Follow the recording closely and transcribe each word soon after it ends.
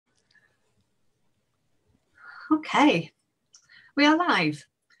Okay, we are live.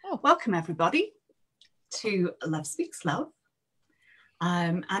 Oh. Welcome everybody to Love Speaks Love.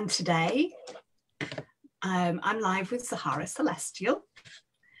 And today I'm live with Zahara Celestial.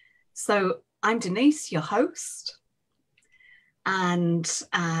 So I'm Denise, your host, and just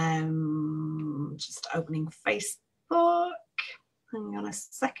opening Facebook. Hang on a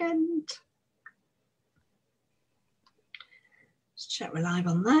second. Let's check we're live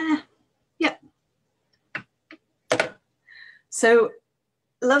on there. Yep. So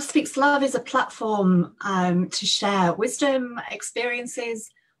Love Speaks Love is a platform to share wisdom, experiences,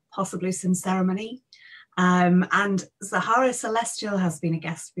 possibly some ceremony. And Zahara Celestial has been a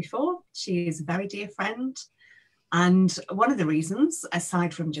guest before. She is a very dear friend. And one of the reasons,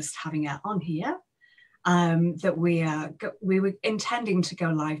 aside from just having her on here, that we were intending to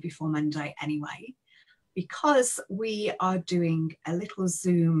go live before Monday anyway, because we are doing a little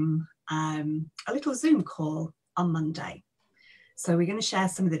Zoom call on Monday. So we're going to share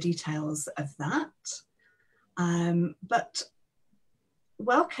some of the details of that. But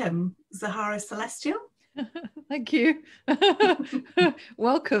welcome, Zahara Celestial. Thank you.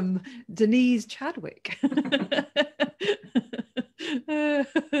 Welcome, Denise Chadwick. I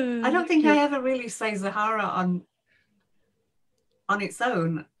don't think I ever really say Zahara on its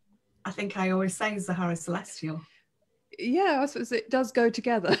own. I think I always say Zahara Celestial. Yeah, I suppose it does go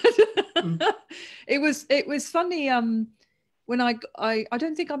together. It was funny. When I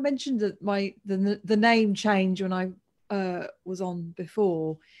don't think I mentioned that the name change when I was on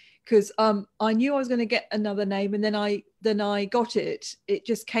before, because I knew I was going to get another name, and then I got it. It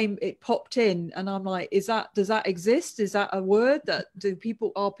just came. It popped in, and I'm like, does that exist? Is that a word that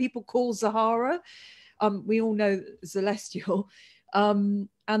are people called Zahara? We all know Celestial, and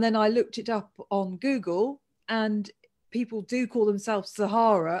then I looked it up on Google, and people do call themselves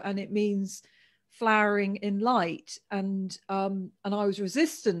Zahara, and it means flowering in light, and I was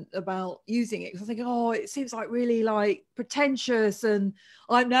resistant about using it because I was thinking, oh, it seems like really like pretentious, and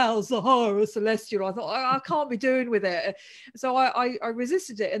I'm now Zahara Celestial. I thought I can't be doing with it, so I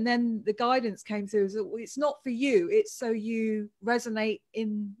resisted it, and then the guidance came through. It's not for you, it's so you resonate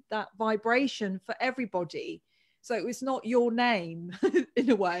in that vibration for everybody, so it's not your name in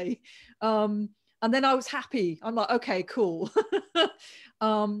a way. And then I was happy. I'm like, okay, cool.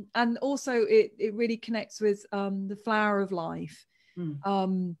 And also it really connects with the flower of life.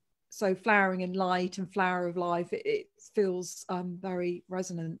 So flowering in light and flower of life, it feels very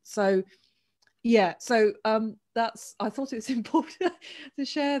resonant. So yeah, so I thought it was important to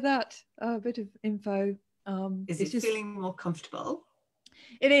share that bit of info. Is it just feeling more comfortable?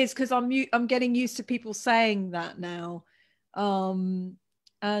 It is, because I'm getting used to people saying that now.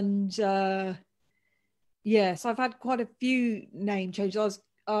 Yes, I've had quite a few name changes.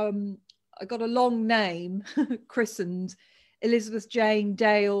 I got a long name christened Elizabeth Jane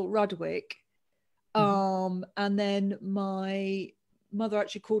Dale Rudwick. And then my mother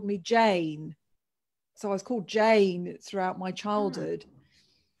actually called me Jane. So I was called Jane throughout my childhood.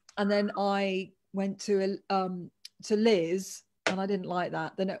 And then I went to Liz, and I didn't like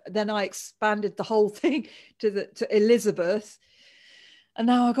that. Then I expanded the whole thing to Elizabeth. And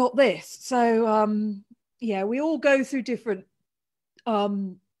now I got this. So yeah, we all go through different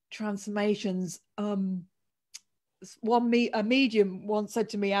transformations. A medium once said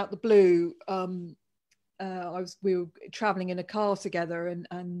to me out the blue, we were traveling in a car together,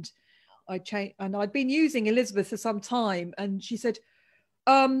 and I changed, and I'd been using Elizabeth for some time, and she said,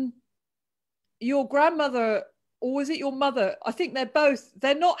 your grandmother, or was it your mother? I think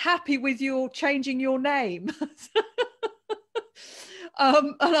they're not happy with your changing your name.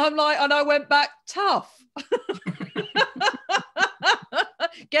 And I'm like, and I went back, tough.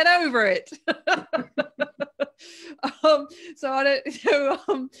 Get over it. So I don't.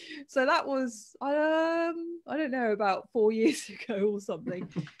 So that was I don't know, about 4 years ago or something.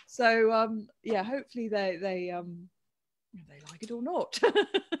 So yeah, hopefully they like it or not.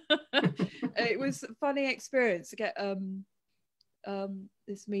 It was a funny experience to get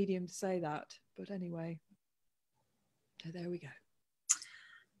this medium to say that. But anyway, so there we go.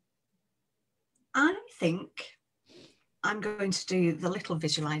 I think I'm going to do the little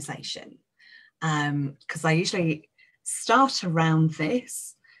visualization, because I usually start around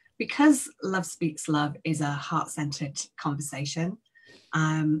this, because Love Speaks Love is a heart-centered conversation,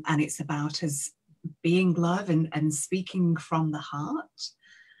 and it's about us being love and speaking from the heart.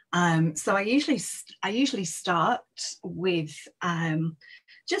 So I usually start with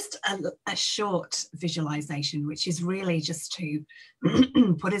just a short visualization, which is really just to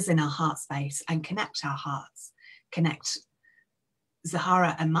put us in our heart space and connect our hearts, connect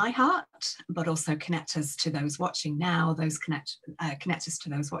Zahara and my heart, but also connect us to those watching now, those connect us to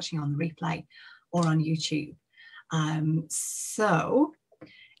those watching on the replay or on YouTube. So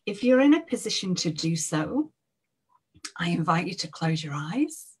if you're in a position to do so, I invite you to close your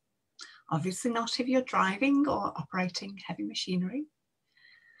eyes. Obviously not if you're driving or operating heavy machinery,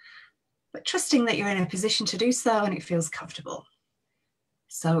 but trusting that you're in a position to do so and it feels comfortable.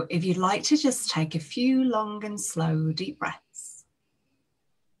 So if you'd like to just take a few long and slow deep breaths.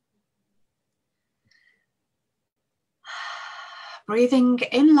 Breathing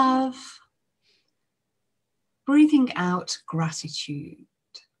in love, breathing out gratitude.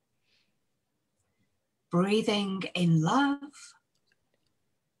 Breathing in love,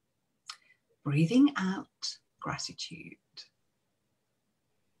 breathing out gratitude.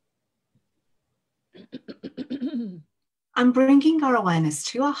 And bringing our awareness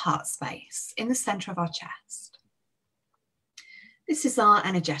to our heart space in the center of our chest. This is our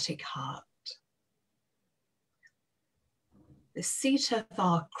energetic heart, the seat of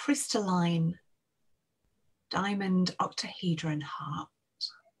our crystalline diamond octahedron heart.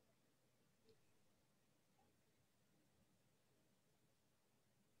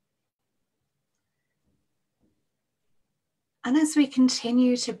 And as we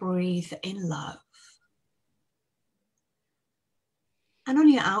continue to breathe in love, and on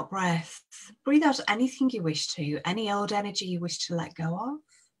your out breath, breathe out anything you wish to, any old energy you wish to let go of,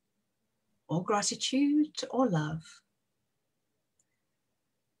 or gratitude or love.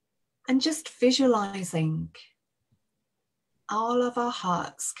 And just visualizing all of our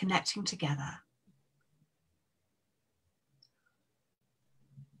hearts connecting together.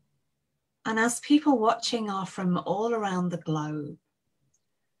 And as people watching are from all around the globe,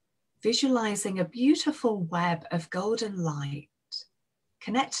 visualizing a beautiful web of golden light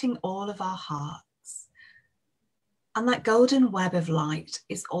connecting all of our hearts. And that golden web of light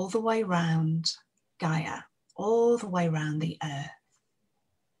is all the way round Gaia, all the way round the earth.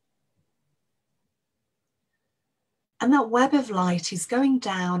 And that web of light is going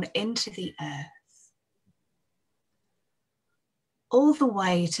down into the earth, all the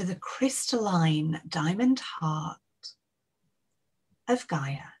way to the crystalline diamond heart of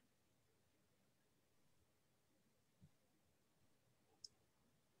Gaia.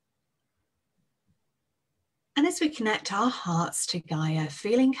 And as we connect our hearts to Gaia,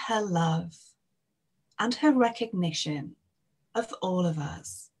 feeling her love and her recognition of all of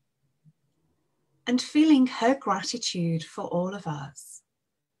us, and feeling her gratitude for all of us.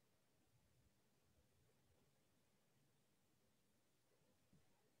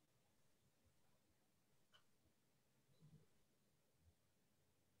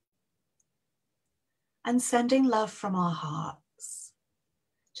 And sending love from our hearts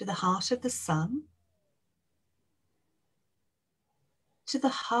to the heart of the sun, to the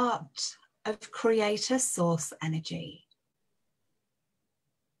heart of Creator Source Energy,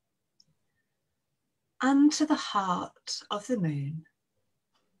 and to the heart of the moon.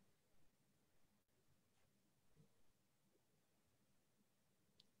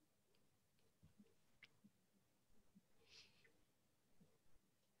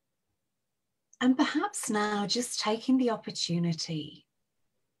 And perhaps now just taking the opportunity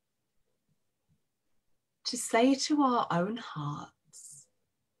to say to our own hearts,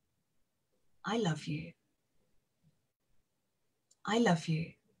 I love you. I love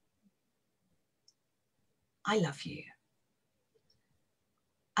you. I love you.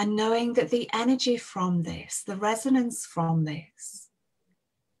 And knowing that the energy from this, the resonance from this,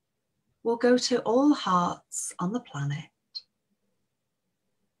 will go to all hearts on the planet.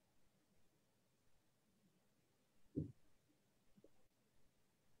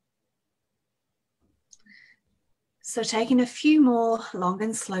 So taking a few more long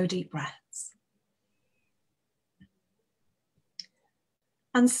and slow deep breaths.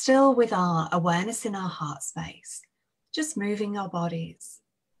 And still with our awareness in our heart space, just moving our bodies.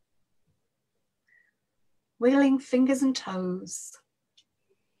 Wiggling fingers and toes.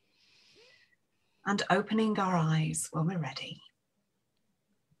 And opening our eyes when we're ready.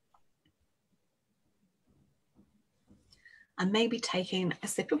 And maybe taking a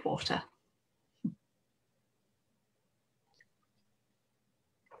sip of water.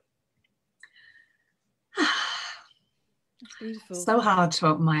 Beautiful. So hard to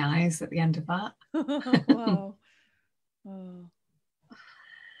open my eyes at the end of that. Wow. Oh.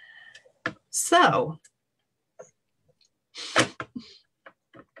 So,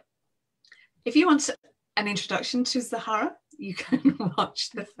 if you want an introduction to Zahara, you can watch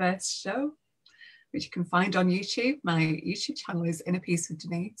the first show, which you can find on YouTube. My YouTube channel is Inner Peace with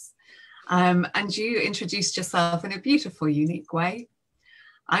Denise. And you introduced yourself in a beautiful, unique way.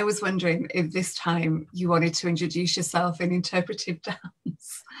 I was wondering if this time you wanted to introduce yourself in interpretive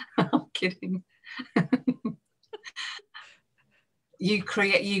dance. I'm kidding. You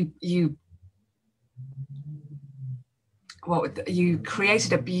created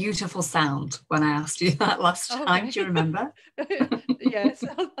a beautiful sound when I asked you that last time. Do you remember? Yes,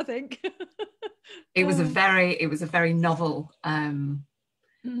 I think. It was a very novel,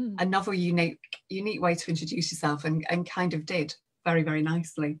 a novel, unique way to introduce yourself, and kind of did very, very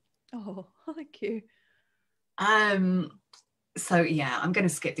nicely. Oh, thank you. So yeah, I'm going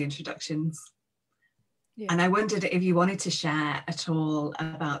to skip the introductions. Yeah. And I wondered if you wanted to share at all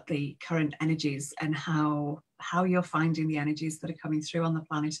about the current energies and how you're finding the energies that are coming through on the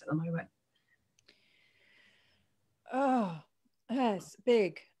planet at the moment. Oh, yes,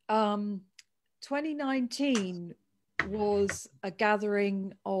 big. 2019 was a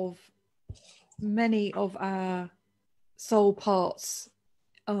gathering of many of our soul parts,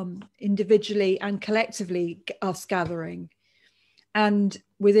 individually and collectively, us gathering, and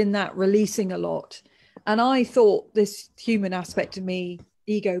within that releasing a lot. And I thought this human aspect of me,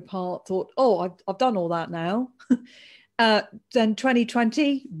 ego part, thought, oh, I've done all that now. Then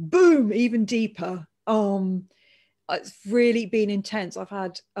 2020, boom, even deeper. It's really been intense. I've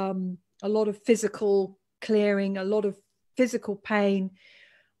had a lot of physical clearing, a lot of physical pain,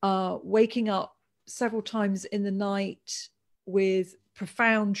 waking up several times in the night with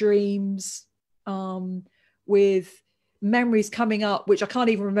profound dreams, with memories coming up which I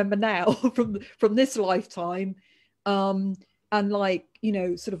can't even remember now from this lifetime, and like, you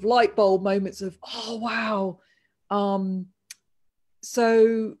know, sort of light bulb moments of, oh wow.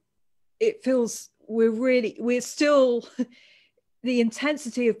 So it feels we're still the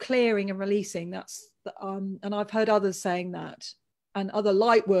intensity of clearing and releasing, that's and I've heard others saying that, and other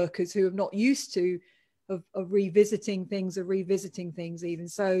light workers who are not used to of revisiting things even.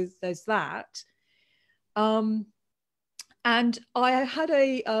 So there's that. And I had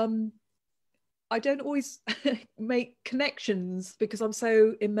I don't always make connections because I'm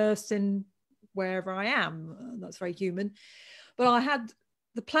so immersed in wherever I am. That's very human. But I had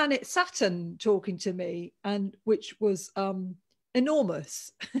the planet Saturn talking to me, and which was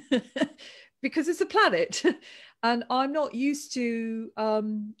enormous because it's a planet. And I'm not used to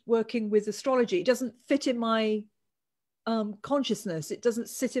working with astrology. It doesn't fit in my consciousness. It doesn't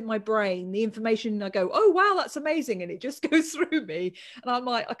sit in my brain. The information, I go, oh wow, that's amazing, and it just goes through me, and I'm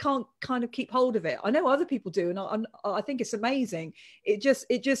like, I can't kind of keep hold of it. I know other people do, and I think it's amazing. It just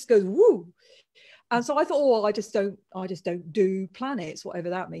goes woo. And so I thought, oh, I just don't do planets, whatever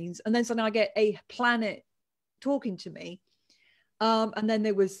that means. And then suddenly I get a planet talking to me. And then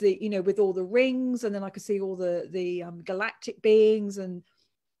there was the, you know, with all the rings, and then I could see all the galactic beings, and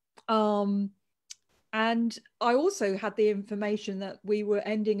I also had the information that we were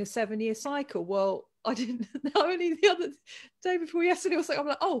ending a 7-year cycle. Well, I didn't know, only the other day before yesterday or something, I'm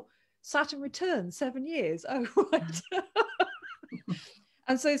like, oh, Saturn returns 7 years. Oh, right.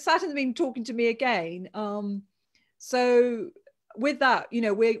 And so Saturn's been talking to me again. So with that, you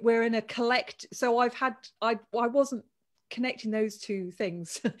know, we're in a collect. So I wasn't connecting those two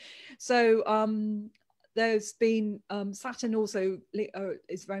things. So there's been Saturn also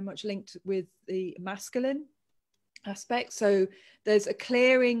is very much linked with the masculine aspect. So there's a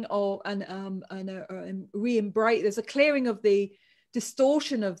clearing of and a re-embrace. There's a clearing of the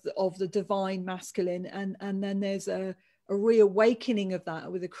distortion of the divine masculine, and then there's a reawakening of that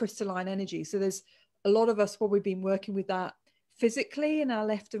with the crystalline energy. So there's a lot of us probably been working with that physically in our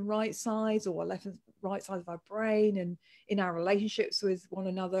left and right sides, or left and right side of our brain, and in our relationships with one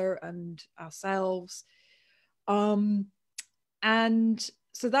another and ourselves. And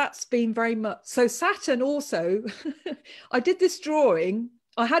so that's been very much so. Saturn also I did this drawing.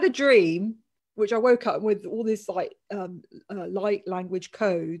 I had a dream which I woke up with all this like light language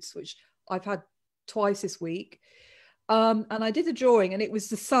codes, which I've had twice this week. And I did a drawing, and it was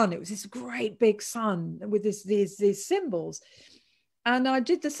the sun. It was this great big sun with these symbols. And I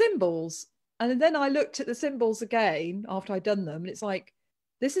did the symbols. And then I looked at the symbols again after I'd done them. And it's like,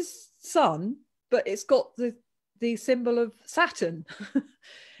 this is sun, but it's got the symbol of Saturn.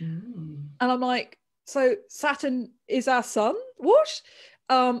 And I'm like, so Saturn is our sun? What?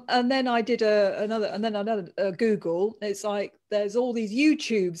 And then I did another Google. It's like, there's all these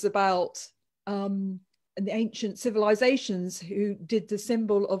YouTubes about and the ancient civilizations who did the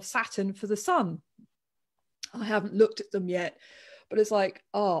symbol of Saturn for the sun. I haven't looked at them yet, but it's like,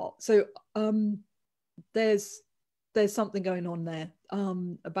 oh, so there's something going on there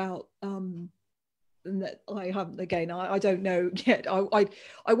about and that I haven't, again, I don't know yet.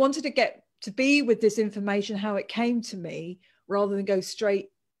 I wanted to get to be with this information, how it came to me, rather than go straight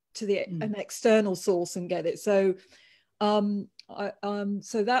to an external source and get it. So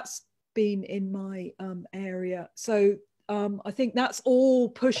so that's been in my area. So I think that's all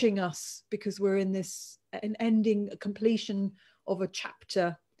pushing us, because we're in this an ending, a completion of a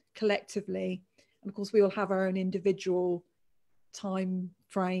chapter collectively, and of course we all have our own individual time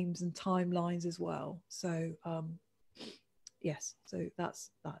frames and timelines as well. So yes, so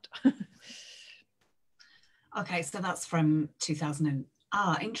that's that. Okay, so that's from 2000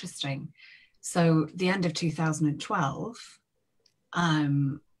 interesting. So the end of 2012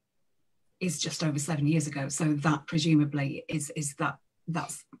 is just over 7 years ago. So that presumably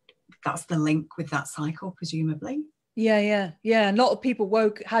that's the link with that cycle, presumably. Yeah. A lot of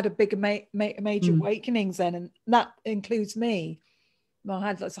people had a bigger major awakenings then, and that includes me. I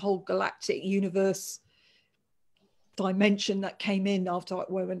had this whole galactic universe dimension that came in after I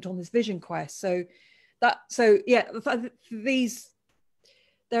went on this vision quest. So yeah, these,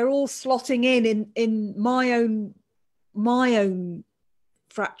 they're all slotting in my own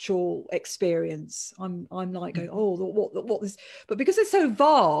fractal experience. I'm like going, oh, what this, but because it's so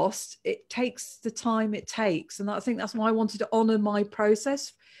vast, it takes the time it takes, and I think that's why I wanted to honor my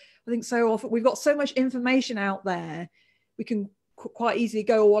process. I think so often we've got so much information out there, we can quite easily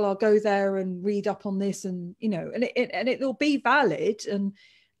go, well, I'll go there and read up on this, and you know, and it'll be valid, and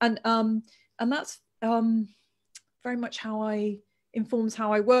that's very much how I informs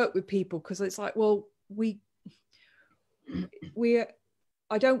how I work with people, because it's like, well,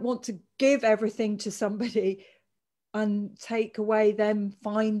 I don't want to give everything to somebody and take away them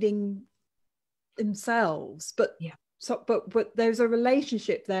finding themselves, but yeah. So, but there's a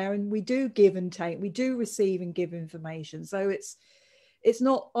relationship there, and we do give and take, we do receive and give information. So it's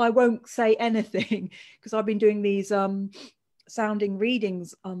not, I won't say anything, because I've been doing these sounding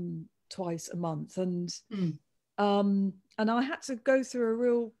readings twice a month, and I had to go through a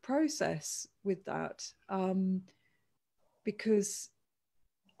real process with that, because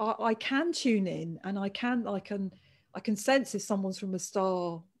I can tune in, and I can sense if someone's from a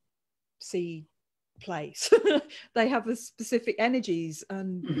star seed place. They have a specific energies,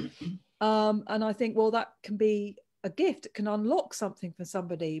 and I think, well, that can be a gift. It can unlock something for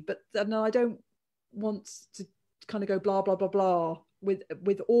somebody, but no, I don't want to kind of go blah blah blah blah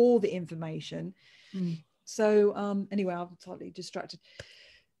with all the information. So anyway, I'm totally distracted.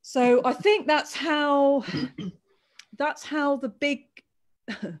 So I think that's how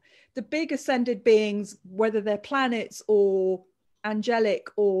the big ascended beings, whether they're planets or angelic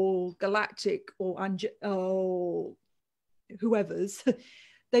or galactic or whoever's,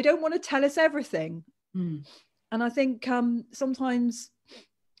 they don't want to tell us everything. And I think sometimes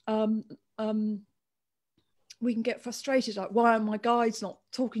we can get frustrated, like, why are my guides not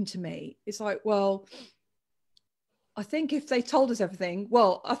talking to me? It's like, well, I think if they told us everything,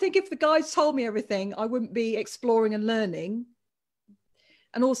 well, I think if the guides told me everything, I wouldn't be exploring and learning.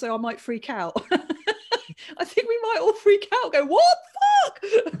 And also I might freak out. I think we might all freak out, go, what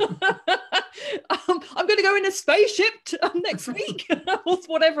the fuck? I'm going to go in a spaceship next week, or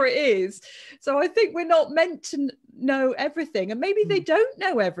whatever it is. So I think we're not meant to know everything. And maybe they don't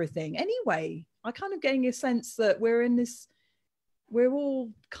know everything anyway. I kind of getting a sense that we're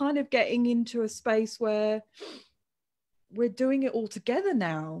all kind of getting into a space where we're doing it all together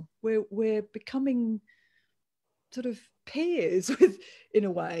now. We're becoming sort of peers with, in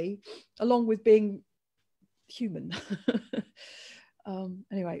a way, along with being human.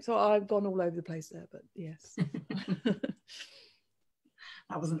 Anyway, so I've gone all over the place there, but yes.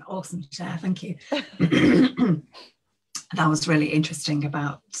 That was an awesome share, thank you. That was really interesting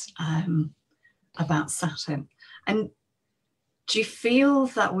about Saturn. And do you feel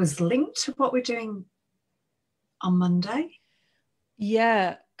that was linked to what we're doing on Monday?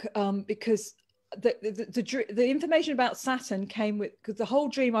 Yeah, because the information about Saturn came with, because the whole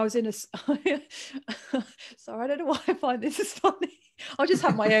dream I was in a sorry, I don't know why I find this is funny. I'll just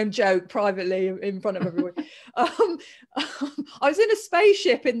have my own joke privately in front of everyone. I was in a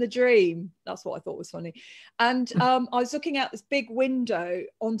spaceship in the dream. That's what I thought was funny. And I was looking out this big window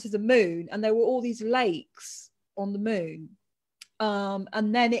onto the moon, and there were all these lakes on the moon.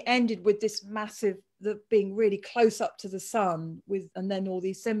 And then it ended with this massive, being really close up to the sun, and then all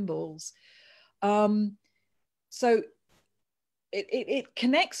these symbols. So it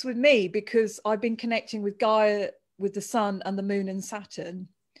connects with me, because I've been connecting with Gaia, with the sun and the moon and Saturn.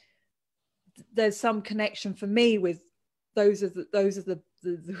 There's some connection for me with those are the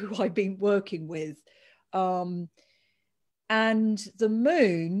who I've been working with. And the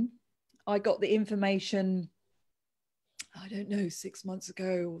moon, I got the information, I don't know, 6 months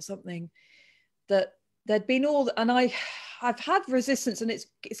ago or something, that there'd been and I've had resistance, and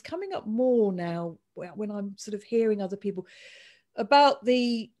it's coming up more now when I'm sort of hearing other people about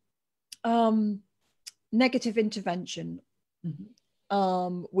the negative intervention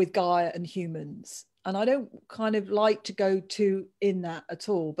with Gaia and humans. And I don't kind of like to go too in that at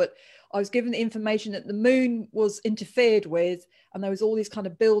all, but I was given the information that the moon was interfered with, and there was all these kind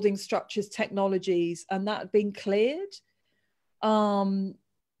of building structures, technologies, and that had been cleared.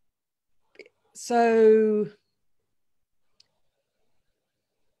 So,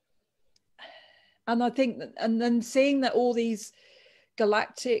 and I think that, and then seeing that all these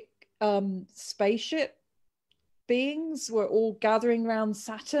galactic spaceship beings were all gathering around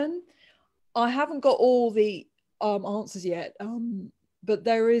Saturn. I haven't got all the answers yet, but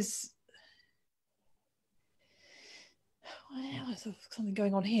there is something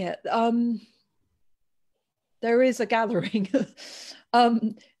going on here. There is a gathering.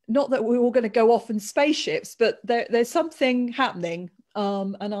 Not that we're all going to go off in spaceships, but there's something happening,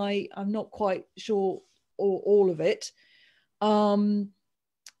 and I'm not quite sure all of it. And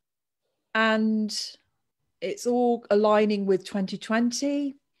it's all aligning with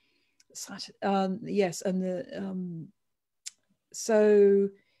 2020. Yes, and the so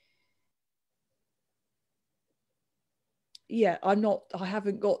yeah,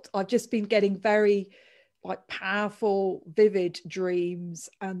 I've just been getting very like powerful, vivid dreams,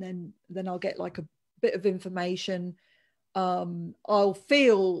 and then I'll get like a bit of information. I'll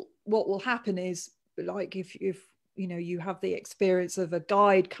feel what will happen is, like, if you know, you have the experience of a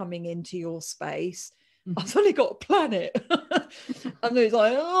guide coming into your space. I've suddenly got a planet. And it's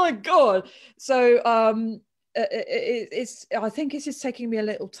like, oh my God. So I think it's just taking me a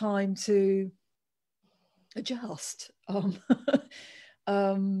little time to adjust. And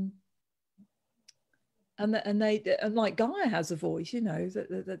like Gaia has a voice, you know,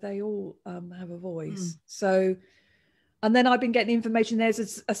 that they all have a voice. So, and then I've been getting information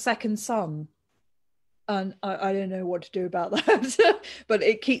there's a second sun, and I don't know what to do about that. But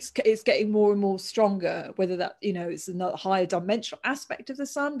it's getting more and more stronger, whether that, you know, it's another higher dimensional aspect of the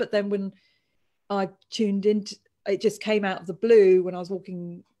sun. But then when I tuned into it, just came out of the blue when I was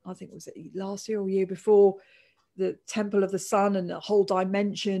walking, I think it was last year or year before, the temple of the sun and the whole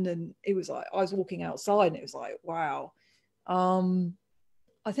dimension. And it was like, I was walking outside and it was like, wow.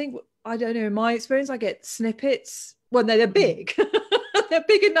 I think, I don't know, in my experience, I get snippets. Well, they're big. They're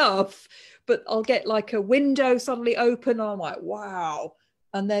big enough, but I'll get like a window suddenly open and I'm like, wow.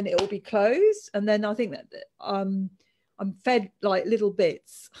 And then it will be closed. And then I think that I'm fed like little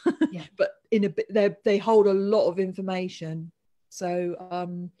bits, yeah. But in a bit, they hold a lot of information. So,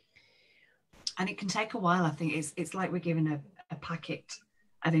 and it can take a while. I think it's like we're given a packet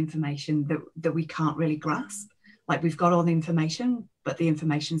of information that we can't really grasp. Like, we've got all the information, but the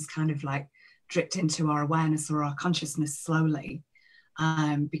information's kind of like dripped into our awareness or our consciousness slowly,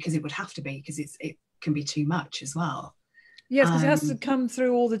 because it would have to be, because it can be too much as well. Yes, because it has to come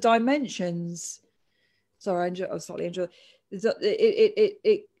through all the dimensions. Sorry, I was slightly enjoying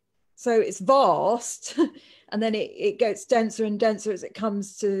it. So it's vast, and then it gets denser and denser as it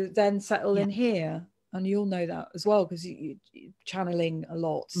comes to then settle in here. And you'll know that as well, because you're channeling a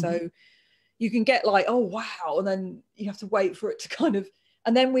lot. So you can get like, oh, wow. And then you have to wait for it to kind of,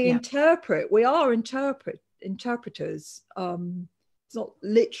 and then we interpret. We are interpreters. It's not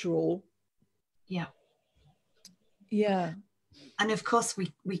literal. Yeah. Yeah. And of course,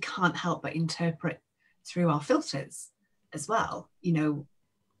 we can't help but interpret through our filters as well. You know,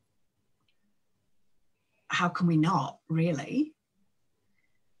 how can we not, really?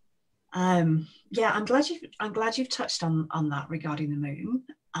 Yeah, I'm glad you've touched on that regarding the moon.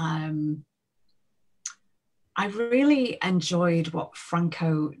 I really enjoyed what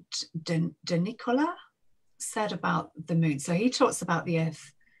Franco de Nicola said about the moon. So he talks about the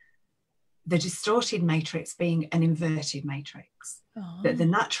Earth, the distorted matrix being an inverted matrix. That the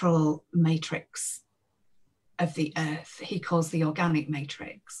natural matrix of the Earth he calls the organic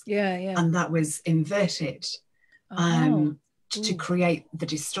matrix. Yeah. And that was inverted to create the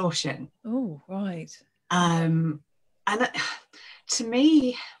distortion. Oh, right. And to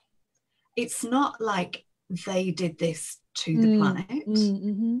me, it's not like they did this to the planet.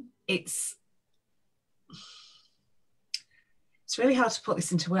 It's really hard to put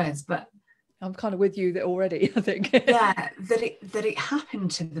this into words, but I'm kind of with you that already, I think. Yeah, that it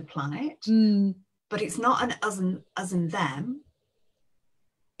happened to the planet, but it's not an us and them.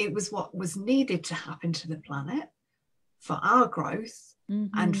 It was what was needed to happen to the planet for our growth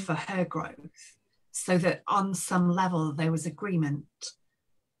and for her growth, so that on some level there was agreement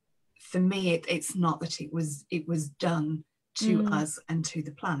for me, it's not that it was done to us and to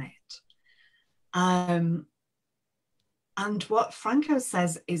the planet. And what Franco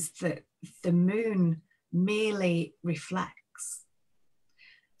says is that the moon merely reflects.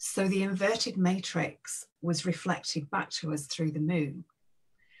 So the inverted matrix was reflected back to us through the moon.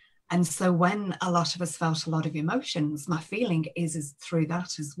 And so when a lot of us felt a lot of emotions, my feeling is through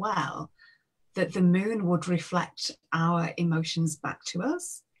that as well, that the moon would reflect our emotions back to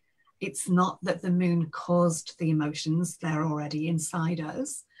us. It's not that the moon caused the emotions, they're already inside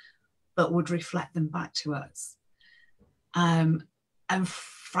us, but would reflect them back to us. And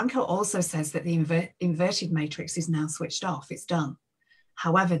Franco also says that the inverted matrix is now switched off, it's done.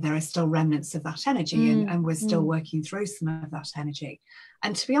 However, there are still remnants of that energy, and we're still working through some of that energy.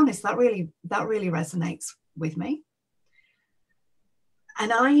 And to be honest, that really resonates with me.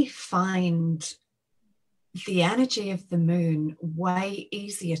 And I find the energy of the moon way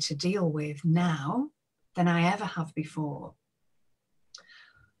easier to deal with now than I ever have before.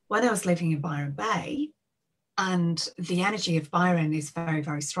 When I was living in Byron Bay, and the energy of Byron is very,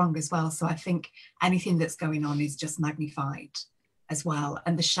 very strong as well. So I think anything that's going on is just magnified as well.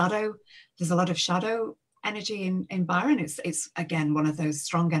 And the shadow, there's a lot of shadow energy in Byron. It's again, one of those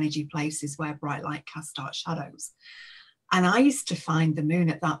strong energy places where bright light casts dark shadows. And I used to find the moon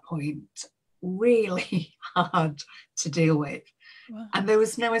at that point really hard to deal with. Wow. And there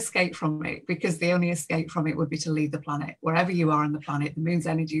was no escape from it, because the only escape from it would be to leave the planet. Wherever you are on the planet, the moon's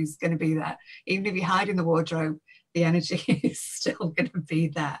energy is going to be there. Even if you hide in the wardrobe, the energy is still going to be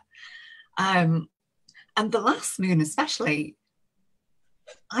there. And the last moon especially,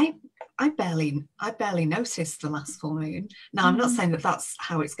 I barely noticed the last full moon. Now, I'm not saying that that's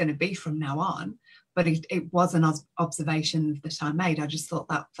how it's going to be from now on, but it was an observation that I made. I just thought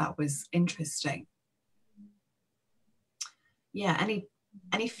that was interesting. Yeah,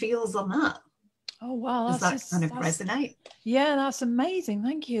 any feels on that? Oh wow, does that kind of resonate? Yeah, that's amazing.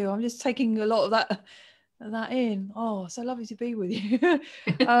 Thank you. I'm just taking a lot of that in. Oh, so lovely to be with you.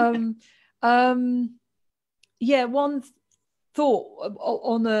 Yeah, one thought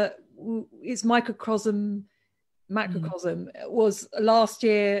on its macrocosm was last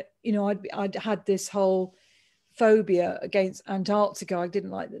year. You know, I'd had this whole phobia against Antarctica. I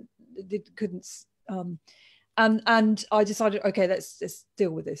didn't like that. Couldn't. And I decided, okay, let's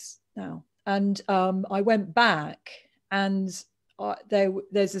deal with this now. And I went back, and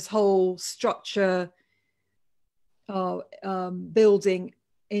there's this whole structure building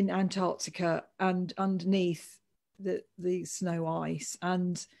in Antarctica and underneath the snow ice.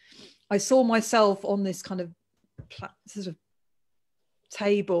 And I saw myself on this kind of sort of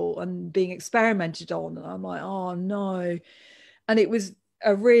table and being experimented on. And I'm like, oh no. And it was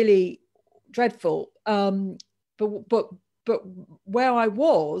a really dreadful. But where I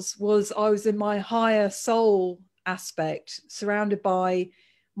was I was in my higher soul aspect, surrounded by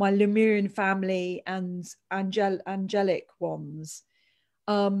my Lemurian family and angelic ones,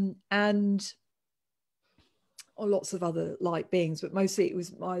 and lots of other light beings, but mostly it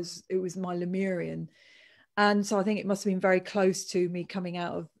was my Lemurian. And so I think it must have been very close to me coming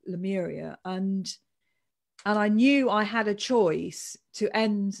out of Lemuria. And I knew I had a choice to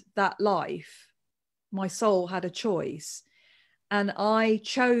end that life. My soul had a choice. And I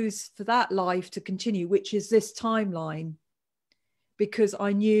chose for that life to continue, which is this timeline, because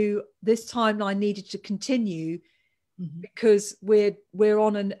I knew this timeline needed to continue, because we're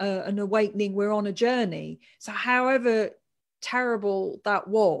on an awakening, we're on a journey. So however terrible that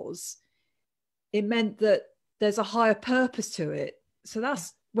was, it meant that there's a higher purpose to it. So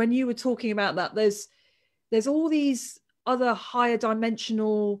that's when you were talking about that, there's all these other higher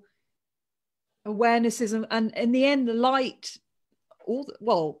dimensional awarenesses, and in the end, the light,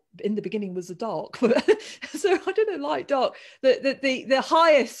 in the beginning was the dark, but so I don't know, light, dark, the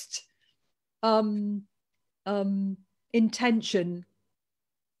highest intention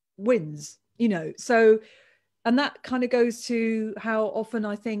wins, you know. So, and that kind of goes to how often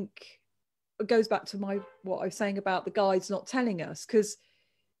I think it goes back to what I was saying about the guides not telling us, because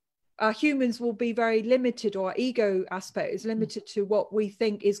our humans will be very limited, or our ego aspect is limited to what we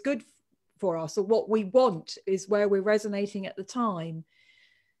think is good for us, or what we want is where we're resonating at the time.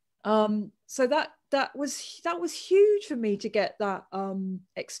 So that was huge for me to get that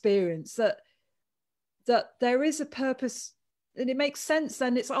experience, that there is a purpose, and it makes sense.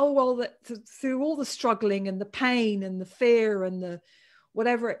 Then it's that through all the struggling and the pain and the fear and the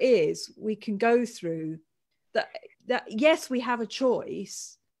whatever it is we can go through, that yes, we have a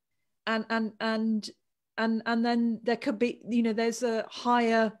choice, and then there could be, you know, there's a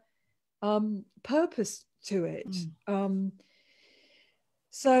higher purpose to it.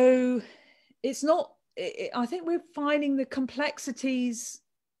 So it's not, I think we're finding the complexities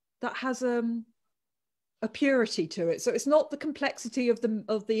that has a purity to it. So it's not the complexity of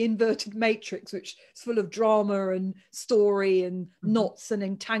the inverted matrix, which is full of drama and story and knots and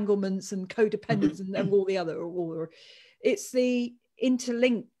entanglements and codependence and all the other. It's the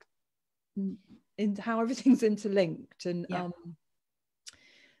interlinked, in how everything's interlinked. And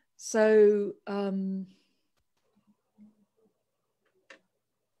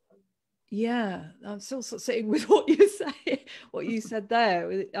yeah, I'm still sort of sitting with what you say, what you said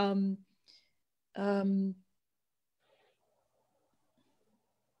there. I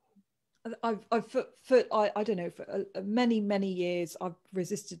don't know, for many years I've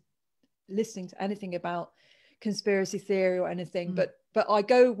resisted listening to anything about conspiracy theory or anything, but I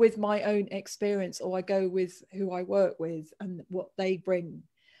go with my own experience, or I go with who I work with and what they bring.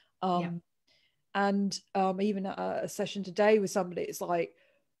 And even at a session today with somebody, it's like,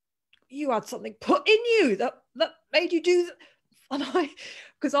 you had something put in you that made you do that. And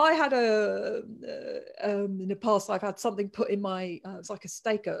because I had in the past, I've had something put in my, it's like a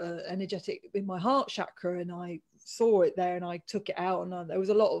stake, energetic in my heart chakra, and I saw it there and I took it out, and there was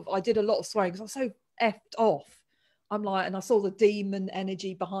I did a lot of swearing because I was so effed off. I'm like, and I saw the demon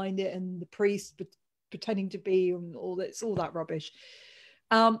energy behind it and the priest pretending to be, and all that rubbish.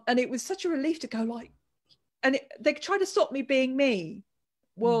 And it was such a relief to go like, and they tried to stop me being me.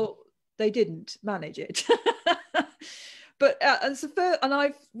 Well, they didn't manage it. But and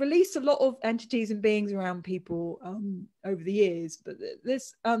I've released a lot of entities and beings around people over the years. But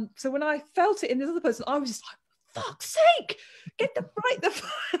this, so when I felt it in this other person, I was just like, "Fuck's sake, get the right the."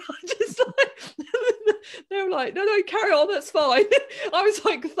 Just like they were like, "No, carry on, that's fine." I was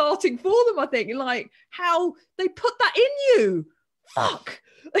like cathartic for them, I think, and like how they put that in you. Fuck,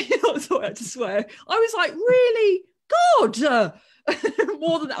 you know, sorry, I had to swear. I was like, really, God.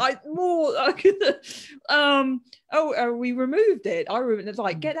 We removed it. I removed it. It's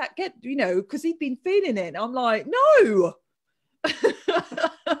like, get, you know, because he'd been feeling it. I'm like, no.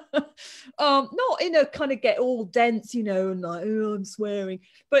 Not in a kind of get all dense, you know, and like, oh, I'm swearing,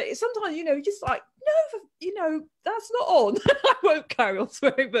 but sometimes, you know, just like, no, you know, that's not on. I won't carry on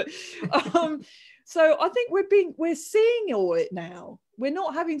swearing, but so I think we're seeing all it now. We're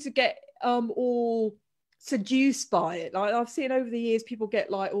not having to get all seduced by it. Like I've seen over the years, people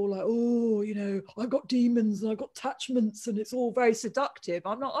get like all like, oh, you know, I've got demons and I've got attachments, and it's all very seductive.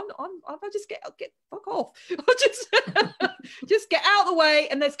 I just get fuck off. just get out of the way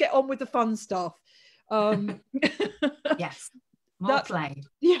and let's get on with the fun stuff. Yes, more play.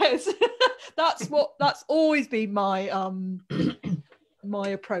 Yes, that's always been my my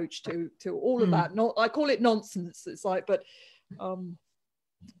approach to all of that. Not, I call it nonsense. It's like, but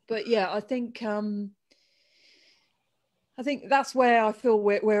yeah, I think that's where I feel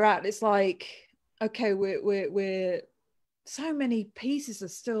we're at. It's like, okay, we're so many pieces are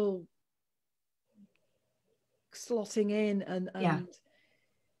still slotting in,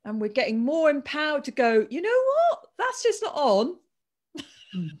 and we're getting more empowered to go, you know what? That's just not on.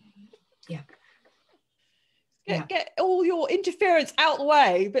 Get all your interference out the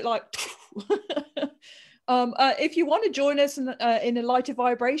way, a bit like if you want to join us in a lighter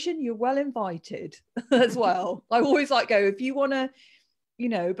vibration, you're well invited as well. I always like go, if you want to, you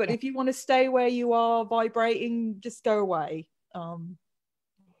know, but if you want to stay where you are vibrating, just go away. I'm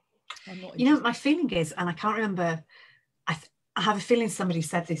not, you know, my feeling is, and I can't remember, I have a feeling somebody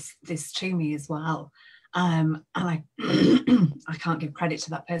said this to me as well, and I I can't give credit to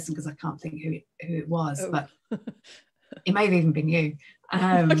that person because I can't think who it was, but it may have even been you.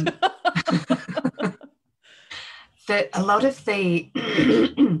 That a lot of the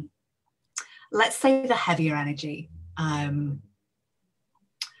let's say the heavier energy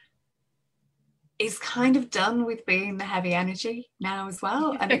is kind of done with being the heavy energy now as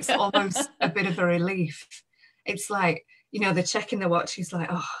well, and it's almost a bit of a relief. It's like, you know, they're checking their watch. He's like,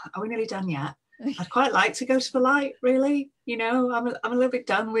 oh, are we nearly done yet? I'd quite like to go to the light, really. You know, I'm a little bit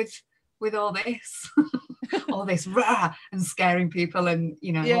done with all this all this rah and scaring people, and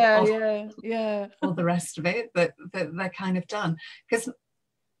you know, all the rest of it, that they're kind of done. Because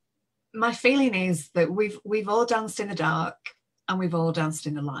my feeling is that we've all danced in the dark and we've all danced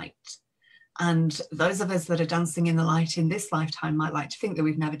in the light, and those of us that are dancing in the light in this lifetime might like to think that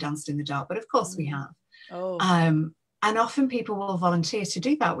we've never danced in the dark, but of course we have. And often people will volunteer to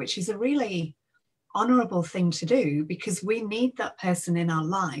do that, which is a really honorable thing to do, because we need that person in our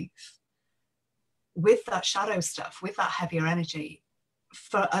life with that shadow stuff, with that heavier energy,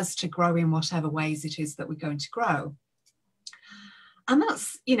 for us to grow in whatever ways it is that we're going to grow. And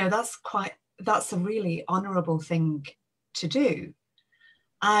that's, you know, that's a really honorable thing to do.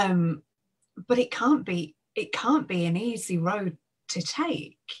 But it can't be an easy road to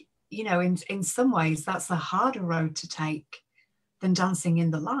take. You know, in some ways, that's a harder road to take than dancing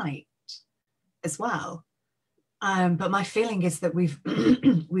in the light as well. But my feeling is that we've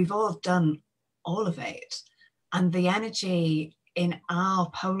we've all done all of it, and the energy in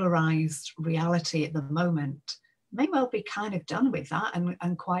our polarized reality at the moment may well be kind of done with that,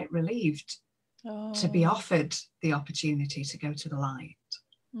 and quite relieved to be offered the opportunity to go to the light.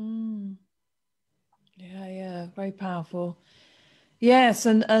 Yeah, very powerful. Yes,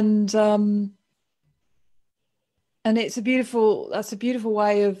 and it's that's a beautiful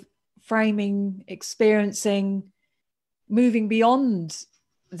way of framing, experiencing, moving beyond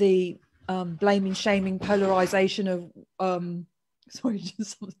the blaming, shaming, polarization of sorry,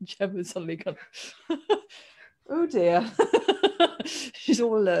 just something Gemma suddenly got. Oh dear. She's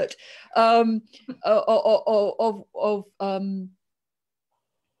all alert.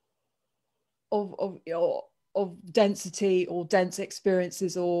 Of density or dense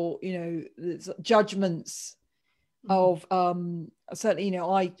experiences, or judgments of certainly,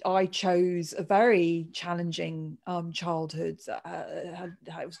 I chose a very challenging childhood.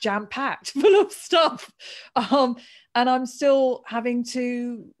 It was jam-packed full of stuff, and I'm still having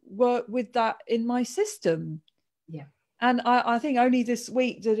to work with that in my system. Yeah. And I think only this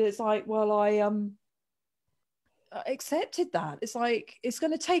week that it's like, well, I accepted that. It's like, it's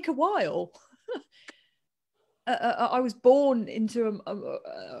going to take a while. I was born into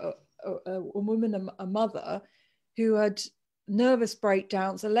a woman, a mother, who had nervous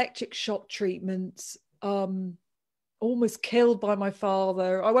breakdowns, electric shock treatments, almost killed by my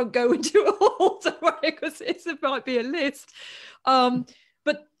father. I won't go into it all because it might be a list.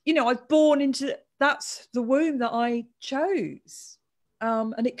 But, I was born into, that's the womb that I chose.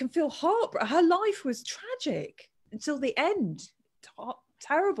 And it can feel heartbreaking. Her life was tragic until the end.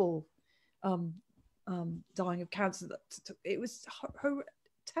 Terrible. Dying of cancer. It was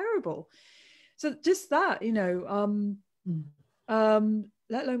terrible. So just that, let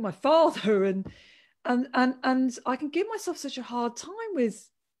alone my father, and I can give myself such a hard time with,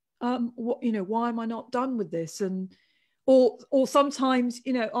 why am I not done with this? And or sometimes,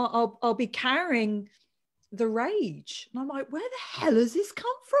 I'll be carrying the rage, and I'm like, where the hell has this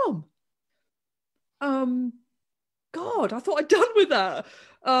come from? God, I thought I'd done with that.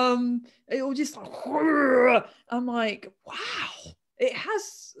 It all just like, I'm like, wow, it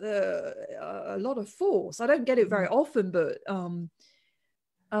has a lot of force. I don't get it very often, but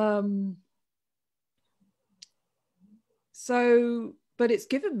but it's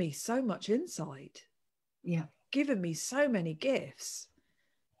given me so much insight. Yeah, given me so many gifts.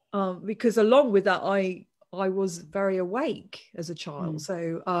 Because along with that, I was very awake as a child.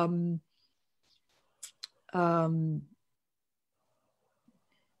 So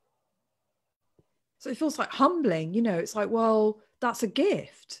so it feels like humbling, it's like, well, that's a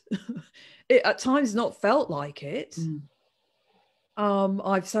gift. It at times not felt like it.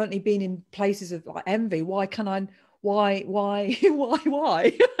 I've certainly been in places of like envy. Why can I, why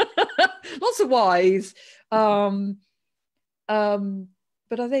lots of whys. But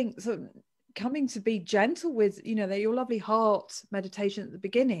I think so coming to be gentle with, your lovely heart meditation at the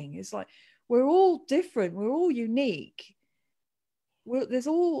beginning is like, we're all different, we're all unique. There's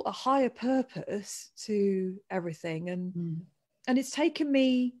all a higher purpose to everything, and it's taken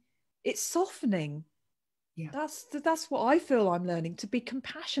me, it's softening. Yeah, that's what I feel I'm learning, to be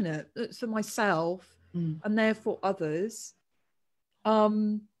compassionate for myself and therefore others.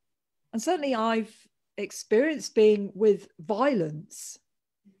 And certainly I've experienced being with violence.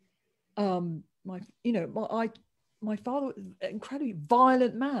 My father was an incredibly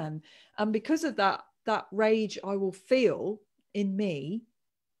violent man, and because of that rage I will feel in me,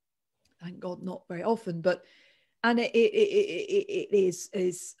 thank God not very often, but it is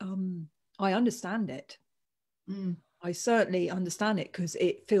I understand it. I certainly understand it, because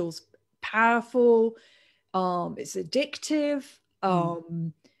it feels powerful, it's addictive,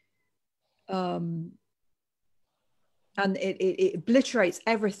 and it obliterates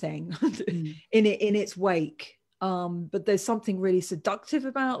everything in its wake. But there's something really seductive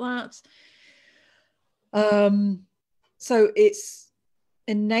about that. So it's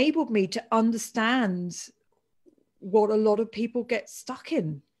enabled me to understand what a lot of people get stuck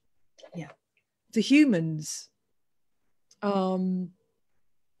in. Yeah, the humans.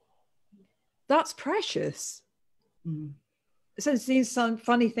 That's precious. So it seems some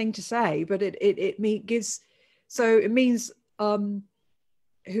funny thing to say, but it gives. So it means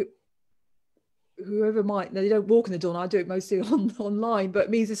whoever might, they don't walk in the door, and I do it mostly online, but it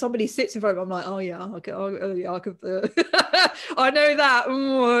means if somebody sits in front of me, I'm like, oh yeah, I can I know that.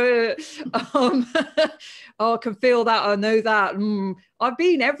 I can feel that, I know that. I've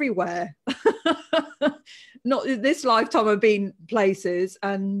been everywhere. Not in this lifetime, I've been places,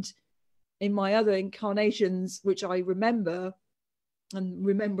 and in my other incarnations, which I remember, and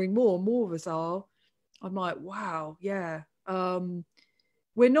remembering more and more of us are, I'm like, wow, yeah.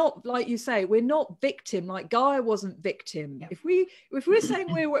 We're not, like you say, we're not victim. Like Gaia wasn't victim. Yeah. If we're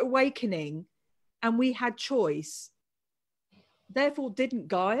saying we were awakening and we had choice, therefore didn't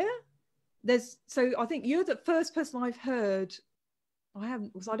Gaia? So I think you're the first person I've heard. I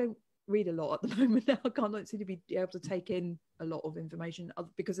haven't, because I don't read a lot at the moment now. I don't seem to be able to take in a lot of information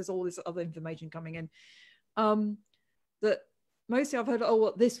because there's all this other information coming in. That mostly I've heard, oh,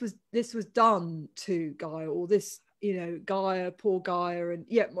 well, this was done to Gaia, or this, you know, Gaia, poor Gaia. And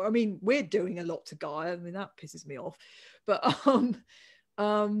yeah, I mean, we're doing a lot to Gaia. I mean, that pisses me off. But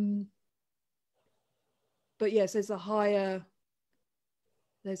yes, there's a higher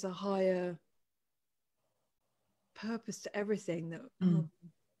purpose to everything that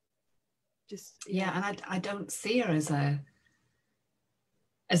just and I don't see her as a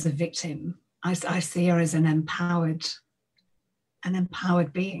victim. I see her as an empowered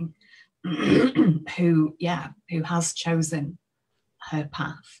being who has chosen her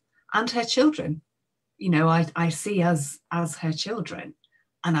path, and her children. You know, I see us as her children,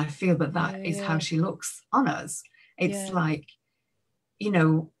 and I feel that is how she looks on us. It's like, you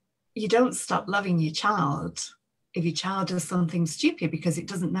know, you don't stop loving your child if your child does something stupid because it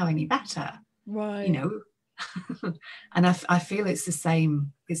doesn't know any better, right? You know. And I feel it's the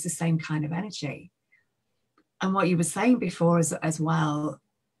same kind of energy. And what you were saying before as well,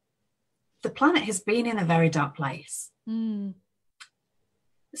 the planet has been in a very dark place.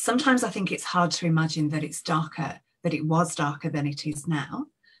 Sometimes I think it's hard to imagine that it was darker than it is now,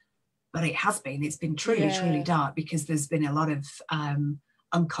 but it has been. It's been truly dark because there's been a lot of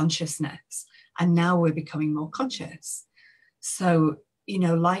unconsciousness, and now we're becoming more conscious. So, you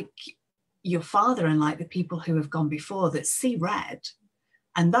know, like your father and like the people who have gone before that see red,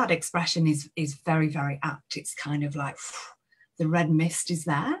 and that expression is very, very apt. It's kind of like the red mist is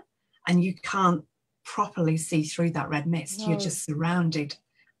there, and you can't properly see through that red mist. No. You're just surrounded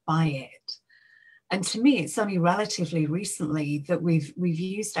by it. And to me, it's only relatively recently that we've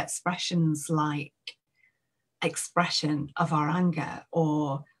used expressions like expression of our anger,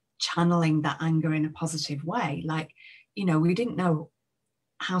 or channeling that anger in a positive way. Like, you know, we didn't know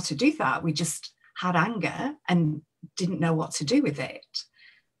how to do that. We just had anger and didn't know what to do with it.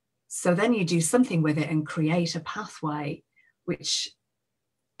 So then you do something with it and create a pathway,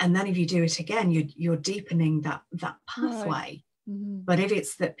 and then if you do it again, you're deepening that pathway. Right. But if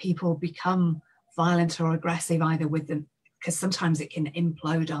it's that people become violent or aggressive, either with them, because sometimes it can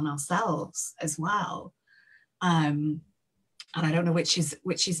implode on ourselves as well. And I don't know which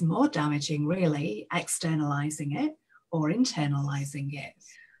is more damaging, really, externalizing it or internalizing it.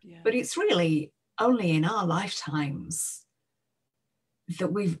 Yeah. But it's really only in our lifetimes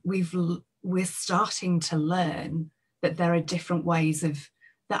that we're starting to learn that there are different ways of,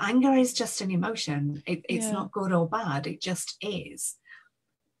 that anger is just an emotion. It's not good or bad. It just is.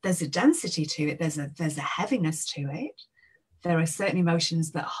 There's a density to it. There's a heaviness to it. There are certain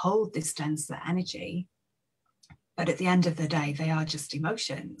emotions that hold this denser energy. But at the end of the day, they are just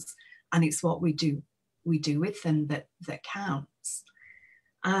emotions. And it's what we do with them that counts.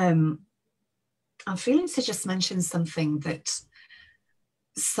 I'm feeling to just mention something that,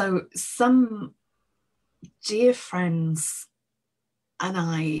 so some dear friends and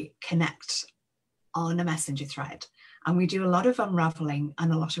I connect on a messenger thread, and we do a lot of unraveling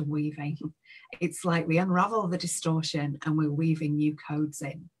and a lot of weaving. It's like we unravel the distortion and we're weaving new codes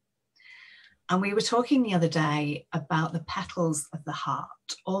in. And we were talking the other day about the petals of the heart,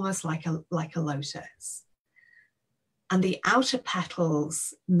 almost like a lotus. And the outer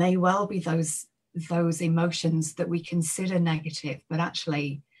petals may well be those emotions that we consider negative, but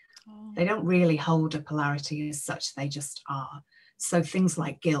actually they don't really hold a polarity as such. They just are. So things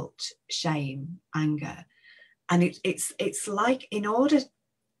like guilt, shame, anger. And it's like, in order,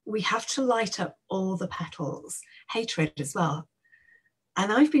 we have to light up all the petals, hatred as well.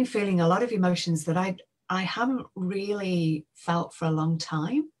 And I've been feeling a lot of emotions that I haven't really felt for a long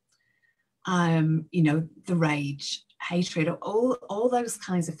time. You know, the rage, hatred, all those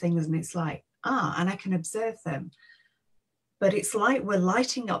kinds of things. And it's like, and I can observe them. But it's like we're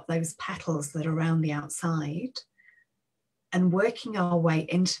lighting up those petals that are around the outside and working our way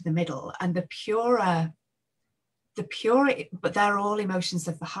into the middle. And the purer, but they're all emotions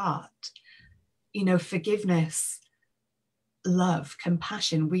of the heart. you know, forgiveness, love,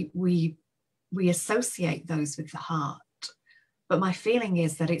 compassion, we associate those with the heart. But my feeling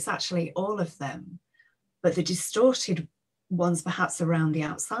is that it's actually all of them, but the distorted ones perhaps around the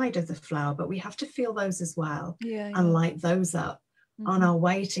outside of the flower, but we have to feel those as well, and light those up on our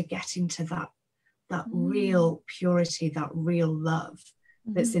way to getting to that real purity, that real love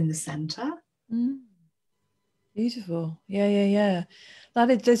that's in the center. Beautiful. Yeah. That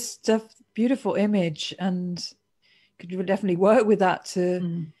is just a beautiful image, and could definitely work with that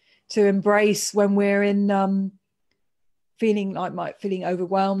to embrace when we're in feeling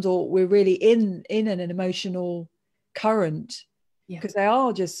overwhelmed, or we're really in an emotional current, because they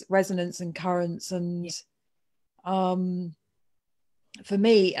are just resonance and currents. And for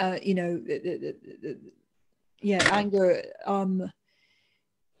me, you know, anger,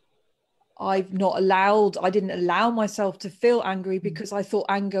 I didn't allow myself to feel angry because I thought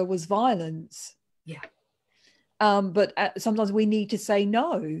anger was violence. But sometimes we need to say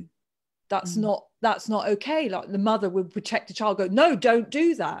no, that's not okay. Like the mother would protect the child, go, no, don't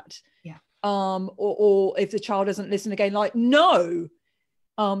do that. Or if the child doesn't listen again, like, no,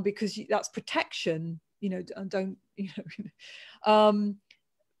 because that's protection, you know, and don't, you know.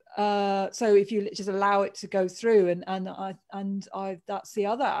 So if you just allow it to go through, and I that's the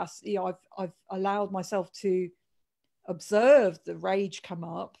other, you know, I've allowed myself to observe the rage come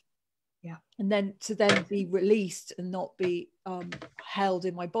up, and then be released and not be held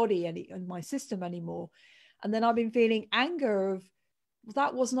in my body in my system anymore. And then I've been feeling anger of,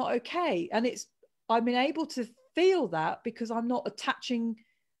 that was not okay, and I've been able to feel that because I'm not attaching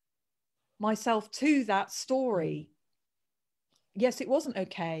myself to that story. Yes, it wasn't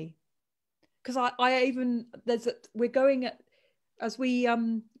okay, because I even we're going at, as we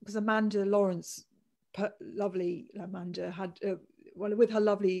because Amanda Lawrence, lovely Amanda, had well, with her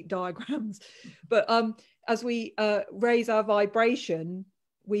lovely diagrams, but as we raise our vibration,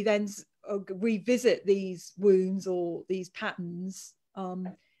 we then revisit these wounds or these patterns,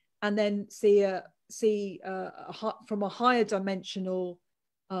 and then see from a higher dimensional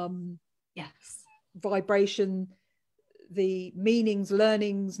vibration, the meanings,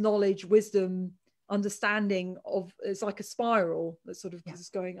 learnings, knowledge, wisdom, understanding of, it's like a spiral that's sort of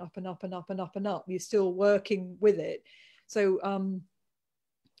just going up and up and up and up and up. You're still working with it. So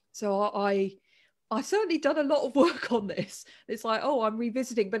I certainly done a lot of work on this. It's like, oh, I'm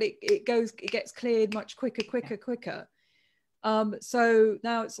revisiting, but it gets cleared much quicker. So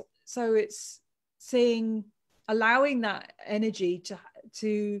now it's seeing, allowing that energy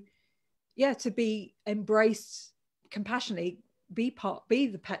to be embraced compassionately, be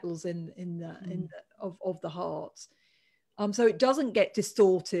the petals of the heart, so it doesn't get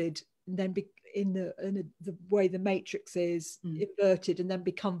distorted and then in the way the matrix is inverted and then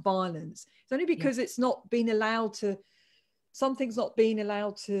become violence. It's only because it's not been allowed to, something's not been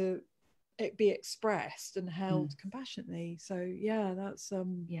allowed to be expressed and held compassionately. So that's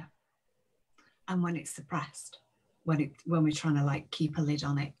and when it's suppressed, when we're trying to like keep a lid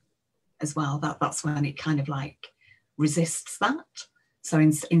on it as well, that's when it kind of like resists that. So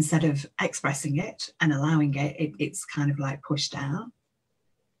instead of expressing it and allowing it's kind of like pushed down.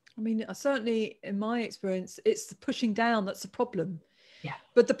 I mean, certainly in my experience, it's the pushing down that's the problem.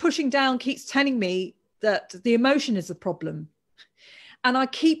 But the pushing down keeps telling me that the emotion is the problem, and I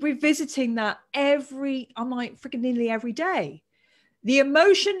keep revisiting that I'm like freaking nearly every day. The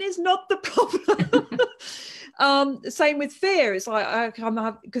emotion is not the problem. Same with fear. It's like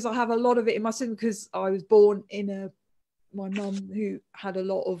because I have a lot of it in my system, because I was born in my mum who had a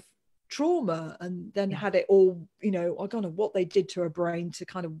lot of trauma, and then had it all, you know, I don't know what they did to her brain to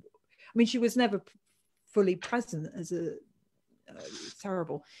kind of, I mean, she was never fully present as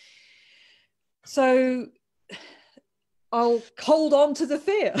terrible. So I'll hold on to the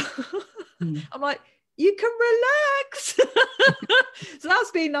fear. I'm like, you can relax. So I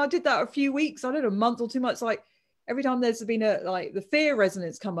did that a few weeks, I don't know, a month or 2 months. Like every time there's been like the fear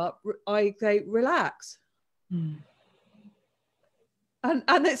resonance come up, I say, relax. And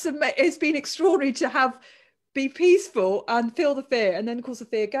it's been extraordinary to be peaceful and feel the fear, and then of course the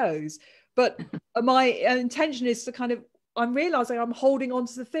fear goes. But my intention is to kind of, I'm realizing I'm holding on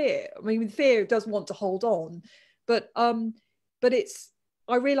to the fear. I mean, the fear does want to hold on, but I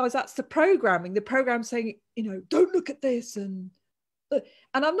realize that's the program saying, you know, don't look at this, and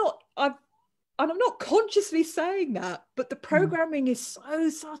I'm not consciously saying that, but the programming is so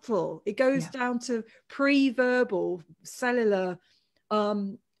subtle. It goes down to pre-verbal, cellular,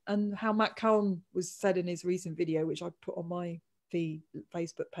 and how Matt Cohen was said in his recent video, which I put on my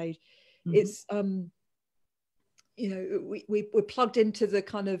Facebook page. It's you know, we're plugged into the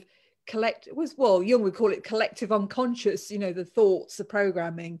kind of Jung would call it collective unconscious, you know, the thoughts, the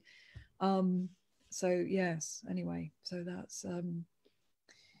programming. So yes, anyway, so that's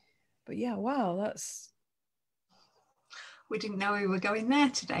but yeah, wow, that's, we didn't know we were going there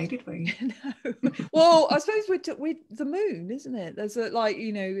today, did we? no. Well, I suppose with the moon, isn't it? There's a, like,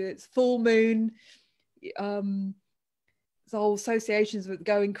 you know, it's full moon, the whole associations with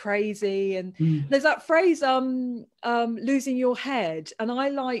going crazy, and there's that phrase losing your head, and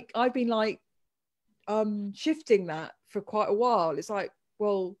I've been like shifting that for quite a while. It's like,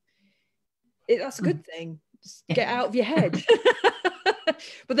 well, that's a good thing, just get out of your head.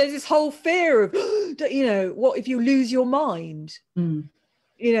 But there's this whole fear of, you know, what if you lose your mind? You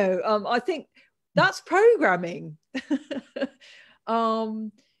know, I think that's programming.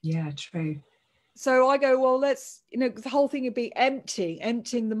 Yeah, true. So I go, well, let's, you know, the whole thing would be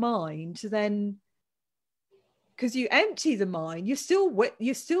emptying the mind. Then, because you empty the mind, you're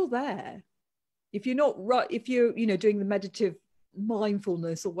still there. If you're not right, if you're, you know, doing the meditative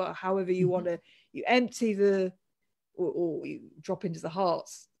mindfulness or however you want to, you empty or you drop into the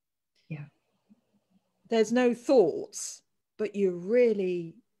hearts. Yeah. There's no thoughts, but you're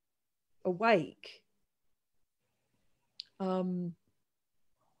really awake.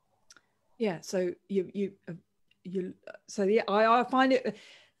 Yeah, so I find it,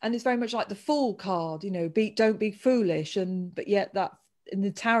 and it's very much like the Fool card, you know, don't be foolish, but yet that in the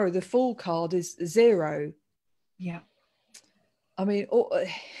tarot, the Fool card is 0. Yeah. I mean,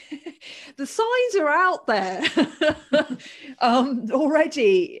 the signs are out there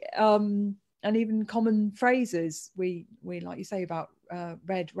already, and even common phrases we like you say about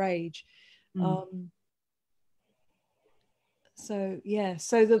red rage. So yeah,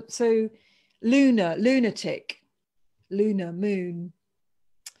 so lunatic, lunar moon,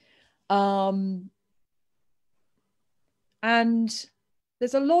 and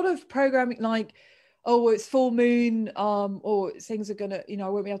there's a lot of programming like, oh, it's full moon, or things are gonna, you know, I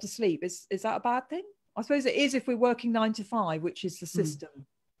won't be able to sleep. Is that a bad thing? I suppose it is if we're working 9 to 5, which is the system.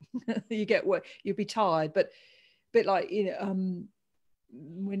 You get what, you'd be tired, but a bit like, you know,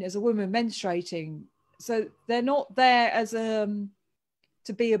 when there's a woman menstruating, so they're not there as to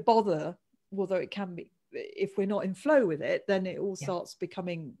be a bother, although it can be. If we're not in flow with it, then it all starts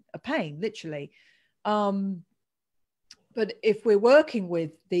becoming a pain, literally. But if we're working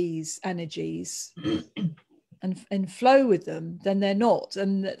with these energies and flow with them, then they're not.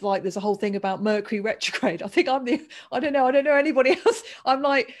 And like, there's a whole thing about Mercury retrograde. I think I don't know anybody else. I'm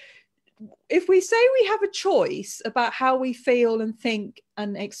like, if we say we have a choice about how we feel and think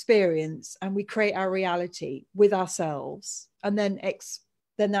and experience, and we create our reality with ourselves, and then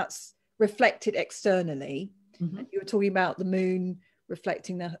that's reflected externally. And you were talking about the moon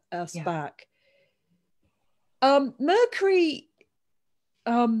reflecting us back. Mercury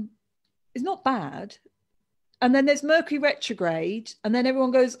is not bad, and then there's Mercury retrograde, and then everyone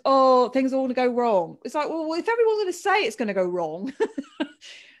goes, oh, things are all going to go wrong. It's like, well, if everyone's going to say it's going to go wrong,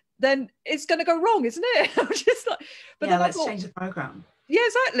 then it's going to go wrong, isn't it? I'm just like, but yeah, let's change the program. Yeah,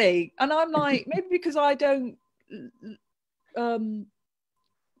 exactly. And I'm like, maybe because I don't,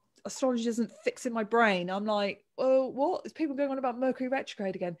 astrology doesn't fix in my brain. I'm like, oh, what is people going on about Mercury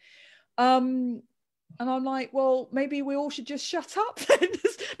retrograde again? And I'm like, well, maybe we all should just shut up then.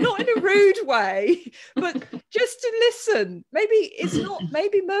 Not in a rude way, but just to listen. Maybe it's not,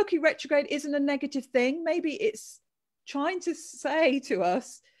 maybe Mercury retrograde isn't a negative thing. Maybe it's trying to say to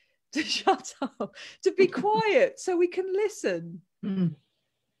us to shut up, to be quiet so we can listen.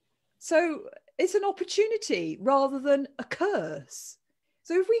 So it's an opportunity rather than a curse.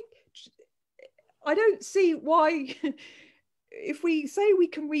 So I don't see why... If we say we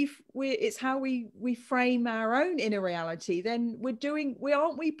can it's how we frame our own inner reality, then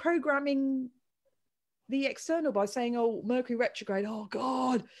aren't we programming the external by saying, oh, Mercury retrograde, oh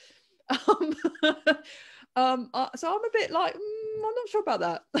God. So I'm a bit like, I'm not sure about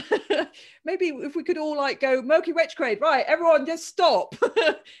that. Maybe if we could all like go, Mercury retrograde, right, everyone just stop.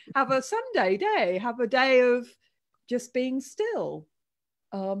 Have a Sunday day, have a day of just being still.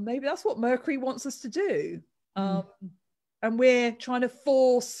 Maybe that's what Mercury wants us to do. And we're trying to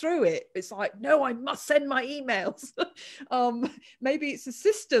force through it. It's like, no, I must send my emails. Maybe it's a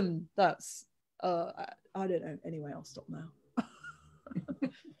system that's, I don't know. Anyway, I'll stop now.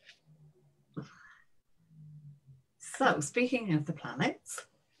 So speaking of the planets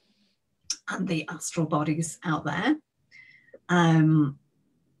and the astral bodies out there,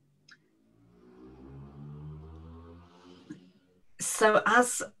 so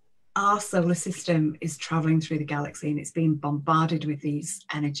as our solar system is traveling through the galaxy and it's being bombarded with these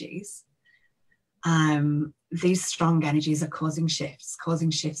energies, these strong energies are causing shifts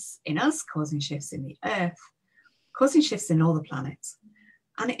in us, causing shifts in the earth, causing shifts in all the planets.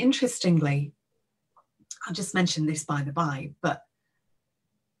 And interestingly, I just mentioned this by the by, but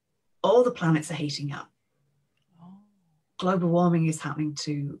all the planets are heating up. Global warming is happening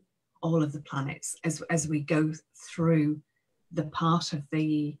to all of the planets as we go through the part of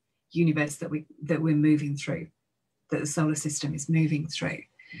the universe that we're moving through, that the solar system is moving through.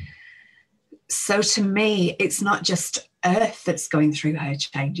 So to me, it's not just Earth that's going through her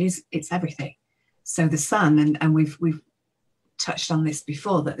changes, it's everything. So the sun, and we've touched on this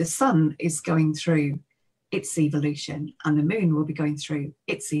before, that the sun is going through its evolution, and the moon will be going through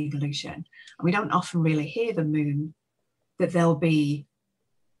its evolution. And we don't often really hear the moon, that there'll be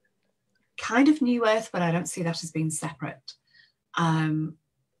kind of new Earth, but I don't see that as being separate.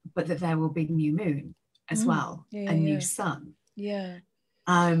 But that there will be new moon as well, new sun. Yeah.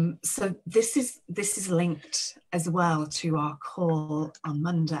 So this is linked as well to our call on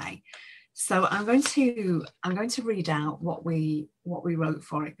Monday. So I'm going to read out what we wrote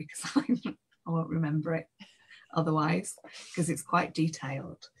for it, because I won't remember it otherwise, because it's quite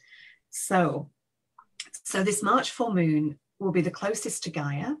detailed. So this March full moon will be the closest to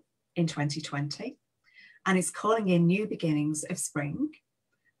Gaia in 2020, and it's calling in new beginnings of spring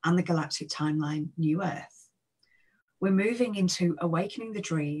and the galactic timeline, new Earth. We're moving into awakening the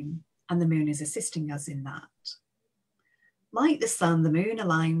dream, and the moon is assisting us in that. Like the sun, the moon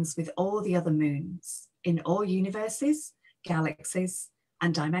aligns with all the other moons in all universes, galaxies,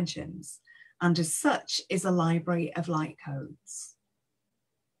 and dimensions, and as such is a library of light codes.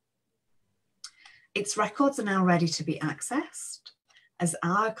 Its records are now ready to be accessed as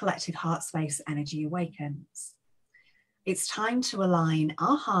our collective heart space energy awakens. It's time to align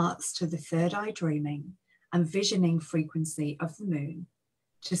our hearts to the third eye dreaming and visioning frequency of the moon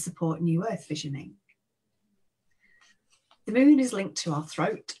to support new Earth visioning. The moon is linked to our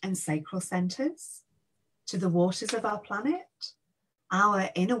throat and sacral centers, to the waters of our planet, our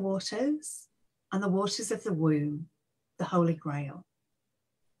inner waters, and the waters of the womb, the Holy Grail.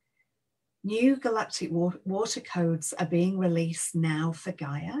 New galactic water codes are being released now for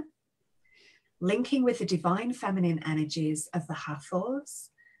Gaia, linking with the divine feminine energies of the Hathors,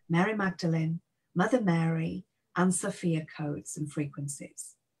 Mary Magdalene, Mother Mary, and Sophia codes and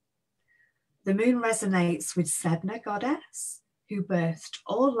frequencies. The moon resonates with Sedna goddess, who birthed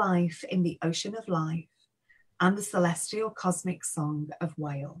all life in the ocean of life, and the celestial cosmic song of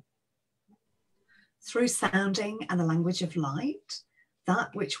whale. Through sounding and the language of light, that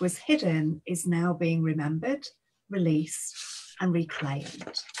which was hidden is now being remembered, released, and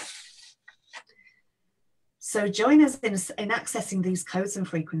reclaimed. So join us in accessing these codes and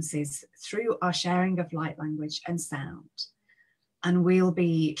frequencies through our sharing of light language and sound. And we'll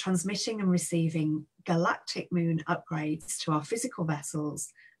be transmitting and receiving galactic moon upgrades to our physical vessels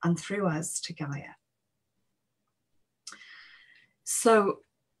and through us to Gaia. So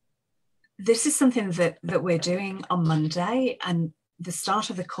this is something that we're doing on Monday, and the start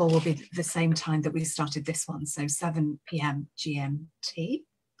of the call will be the same time that we started this one, so 7 p.m. GMT.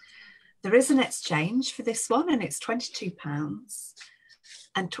 There is an exchange for this one, and it's £22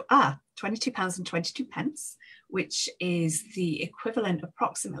 and £22.22, which is the equivalent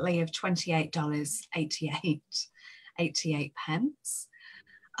approximately of $28.88.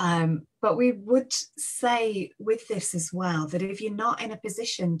 But we would say with this as well that if you're not in a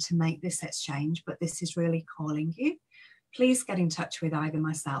position to make this exchange, but this is really calling you, please get in touch with either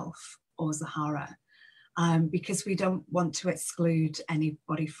myself or Zahara, because we don't want to exclude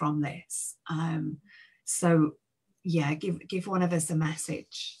anybody from this. So yeah, give one of us a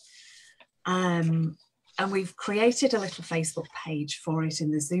message. And we've created a little Facebook page for it,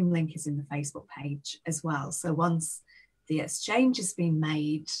 and the Zoom link is in the Facebook page as well. So once the exchange has been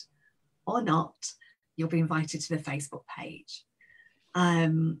made or not, you'll be invited to the Facebook page.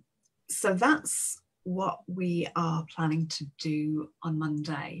 So that's what we are planning to do on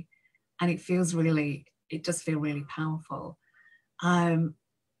Monday. And it does feel really powerful. And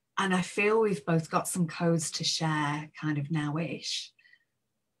I feel we've both got some codes to share kind of now-ish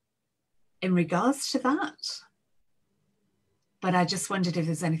in regards to that. But I just wondered if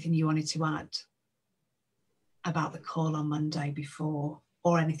there's anything you wanted to add about the call on Monday before,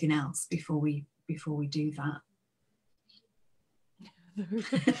 or anything else before we do that.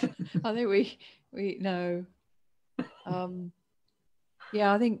 I think we know.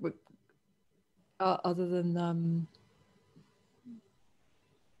 Yeah, I think other than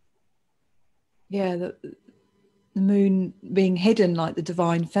the moon being hidden like the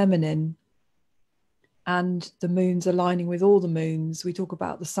divine feminine, and the moon's aligning with all the moons. We talk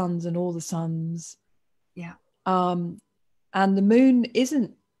about the suns and all the suns. Yeah. And the moon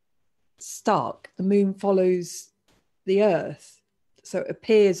isn't stuck. The moon follows the earth, so it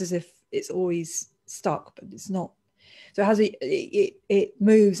appears as if it's always stuck, but it's not. So it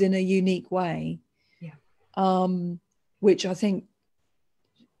moves in a unique way. Yeah. Which I think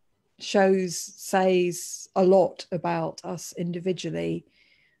says a lot about us individually,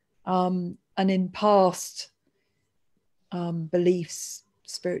 and in past beliefs,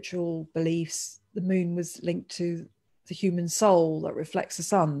 spiritual beliefs, the moon was linked to the human soul that reflects the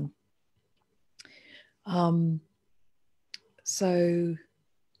sun. So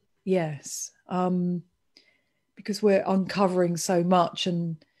yes, because we're uncovering so much,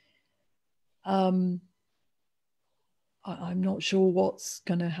 and I'm not sure what's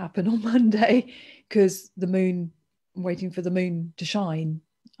going to happen on Monday, because I'm waiting for the moon to shine.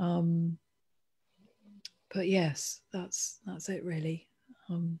 But yes, that's it really.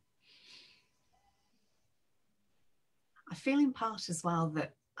 I feel in part as well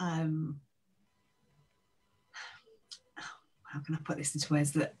that how can I put this into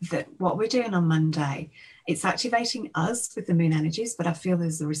words, that what we're doing on Monday, it's activating us with the moon energies, but I feel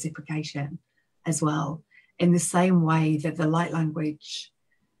there's a reciprocation as well, in the same way that the light language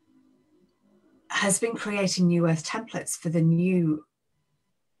has been creating new earth templates for the new,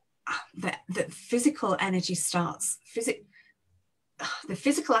 that physical energy starts, the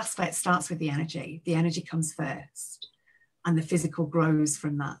physical aspect starts with the energy comes first, and the physical grows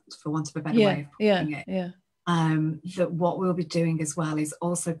from that, for want of a better way of putting it. Yeah. That what we'll be doing as well is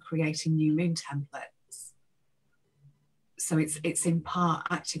also creating new moon templates. So it's in part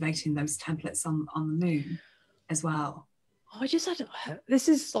activating those templates on the moon as well. I just had this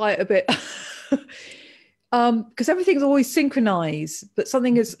is like a bit because everything's always synchronized, but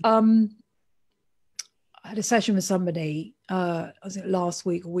something is I had a session with somebody I think last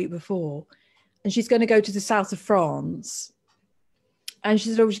week or week before, and she's going to go to the south of France, and she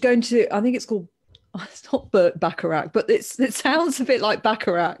said, oh, she's going to, I think it's called, it's not Bacharach, but it sounds a bit like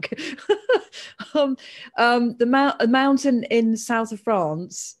Bacharach. A mountain in south of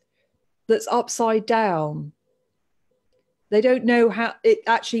France that's upside down. They don't know how it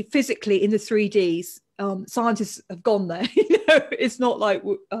actually physically in the 3Ds. Scientists have gone there. It's not like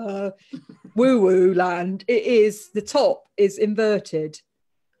woo-woo land. It is, the top is inverted.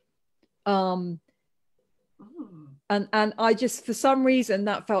 And I just, for some reason,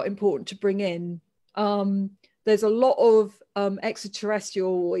 that felt important to bring in. There's a lot of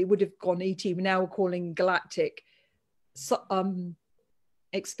extraterrestrial, it would have gone ET, we now we're calling galactic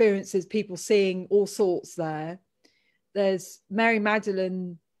experiences, people seeing all sorts there. There's Mary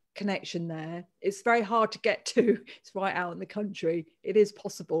Magdalene connection there. It's very hard to get to. It's right out in the country. It is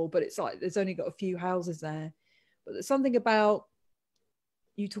possible, but it's like there's only got a few houses there. But there's something about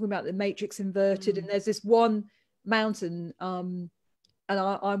you talking about the matrix inverted, and there's this one mountain, and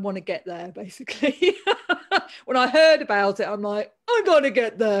I want to get there basically. When I heard about it, I'm like, I gotta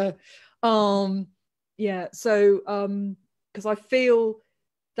get there. Yeah, so because I feel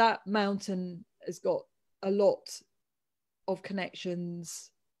that mountain has got a lot of connections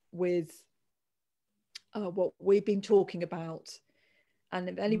with what we've been talking about. And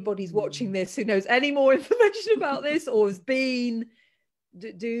if anybody's watching this who knows any more information about this or has been,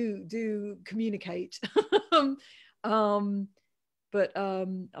 do communicate. But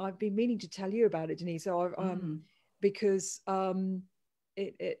I've been meaning to tell you about it, Denise. So because I've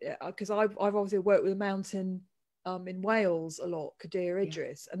obviously worked with a mountain in Wales a lot, Cadir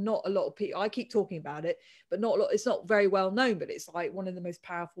Idris, and not a lot of people. I keep talking about it, but not a lot. It's not very well known, but it's like one of the most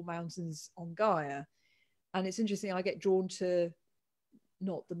powerful mountains on Gaia. And it's interesting. I get drawn to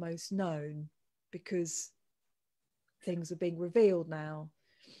not the most known because things are being revealed now.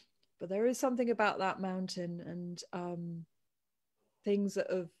 But there is something about that mountain and things that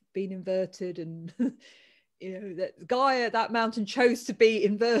have been inverted, and that Gaia, that mountain chose to be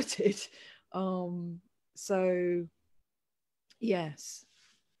inverted. So yes.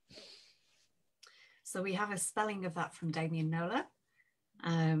 So we have a spelling of that from Damien Nola.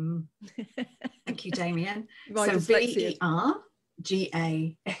 Thank you, Damien. So BERGA,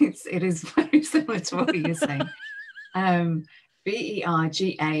 it is very similar to what you're saying.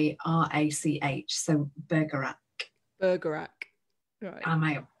 BERGARACH, so Bergerac. Bergerac, right.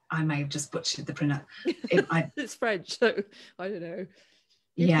 I may have just butchered the pronoun. It's French, so I don't know.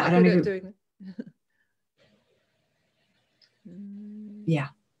 I don't know. Doing yeah.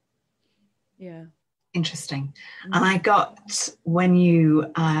 Interesting. And I got, when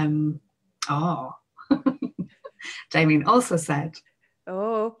you Damien also said,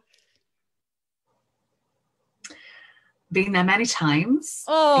 been there many times.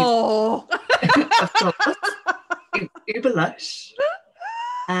 Oh, Of course, uber lush.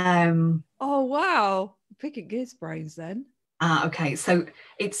 Oh wow, picking Gear's brains then. Okay, so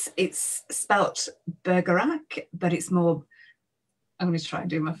it's spelt Bergerac, but it's more. I'm going to try and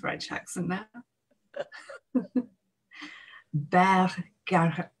do my French accent now.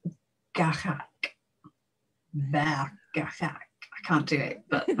 Bergerac. Bergerac. I can't do it,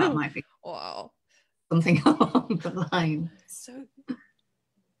 but that might be Wow. something along the line. So.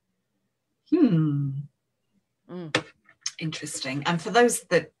 Interesting. And for those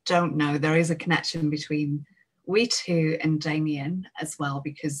that don't know, there is a connection between we two and Damien as well,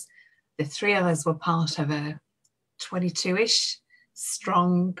 because the three of us were part of a 22-ish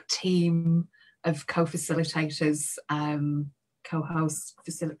strong team of co-facilitators, co-hosts,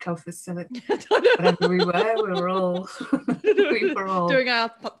 whatever we were all doing our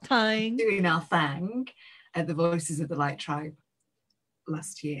thing at the Voices of the Light Tribe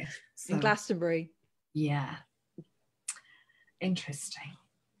last year. So, in Glastonbury. Yeah. Interesting.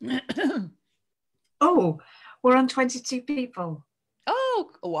 Oh, we're on 22 people.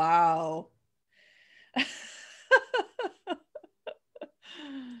 Oh, wow.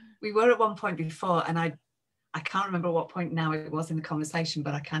 We were at one point before, and I can't remember what point now it was in the conversation,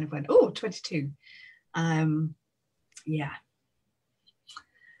 but I kind of went, oh, 22. Yeah.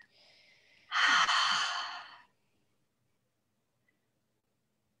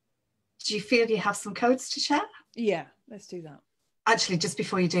 Do you feel you have some codes to share? Yeah, let's do that. Actually, just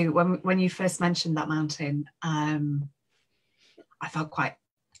before you do, when you first mentioned that mountain, I felt a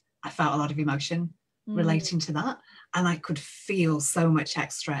lot of emotion relating to that, and I could feel so much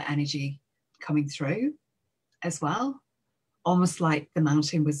extra energy coming through as well, almost like the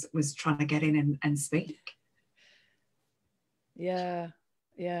mountain was trying to get in and speak. Yeah.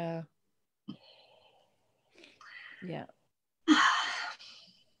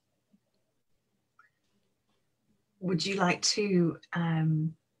 Would you like to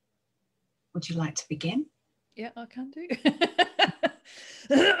begin? Yeah, I can do.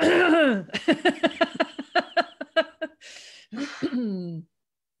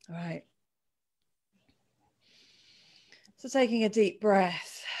 All right. So taking a deep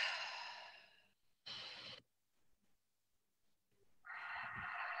breath.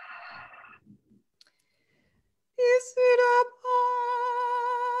 Is it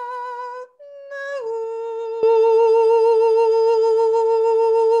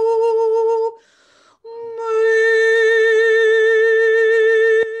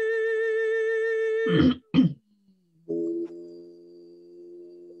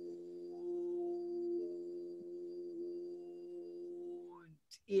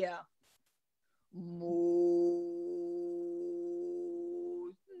yeah.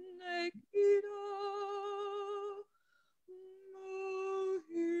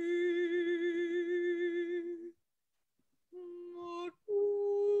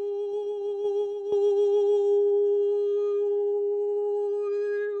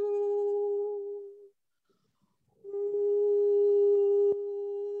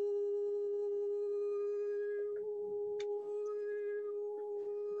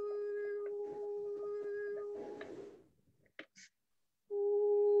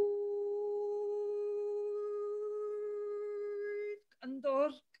 Andor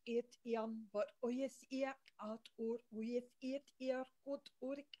it yam but oyes iak out or with it ear kot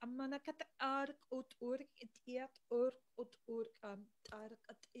urk amanakat ark ut urk it iat urk ut urk tark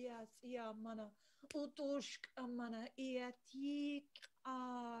at ias yamana utushk amana iatik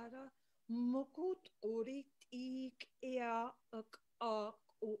ara mukut urit ik ea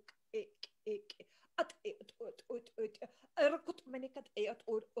uk ik at it ut erkut manikat eat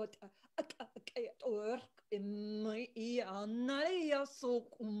ut at eat urk my anaya so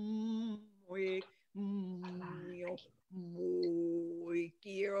muy muy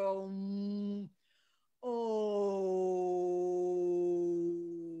quiero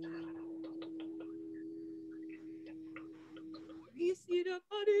Isira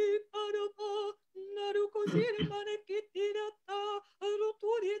pare araba naruko sira mana kitirata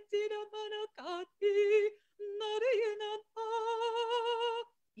roturi tira mana kati narayana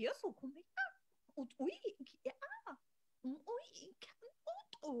yaso kumita utui ya ui kan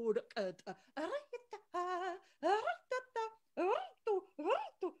uturkat arayata aratata aritu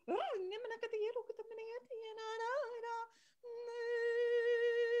nemana katiru kutamana yana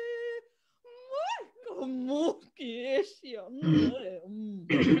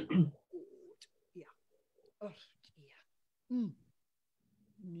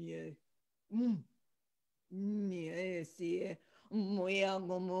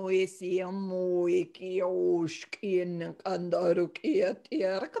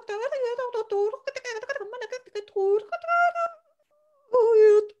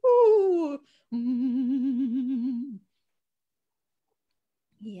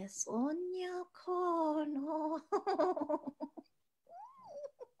Yes, Onya Kono.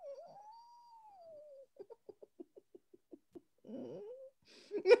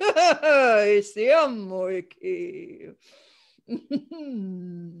 Siamo che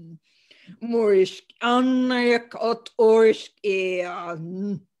Morish Anak at Orish Ea.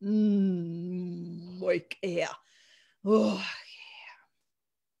 Oh,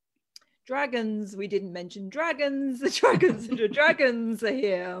 dragons, we didn't mention dragons. The dragons are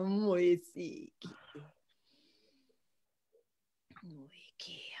here. Moisi.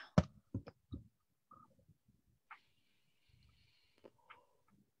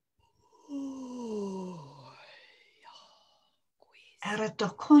 Erdo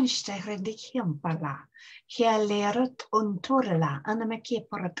kunste rendikimpala, hielerut unturla, anameki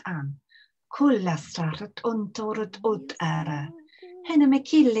porat an, kulla starret unturut ut era,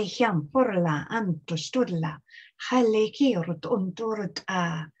 henemekille hiampurla, antusturla, halekirut unturut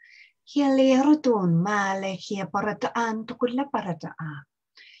a, hielerutun male hieparat an tukulla parata a.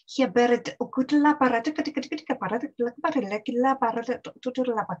 Hier beret ukutla parata katika parata killa parata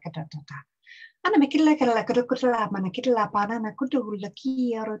tuturla pakatata. Ana mikilla kala kudukutla mana killa parana kudulla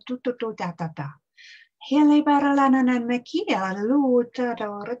kiero tututu tatata. Hele baralana na mekia luta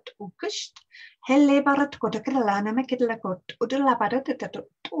dorat ukust. Hele barat kudukla na mekilla kot udula parata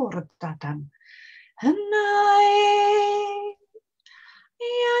tutur tatan. Hanai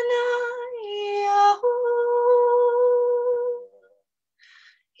yana yahu.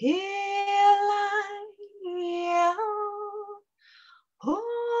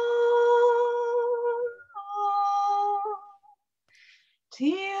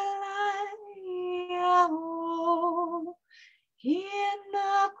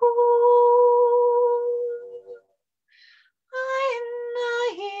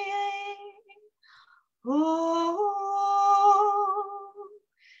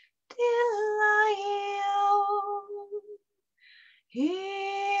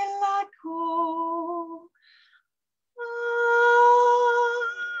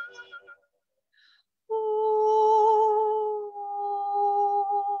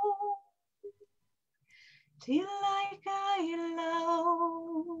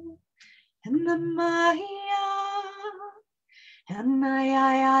 And the Maya, and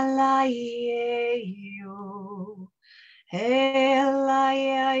I you,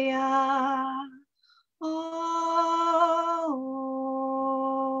 Elaya, oh,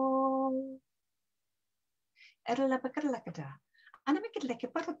 Erla Bakalakata, and I make it like a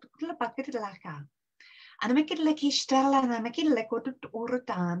part of the bucket laka. And I make it like Istella, and I make it like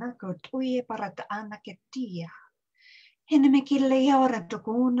Urutana, good Uye Paratana Ketia. Henemekille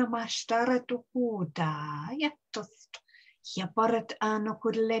tukuna mastara tukuta jättost. Ja parat ano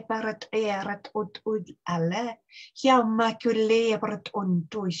kulle parat erat ud alle. Ja ma kulle parat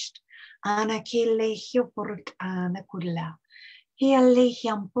ontuist. Ana kille hiupurat ana kulla. Helle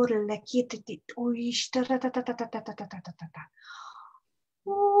hiampulle kititit uista ratatatatatatatata.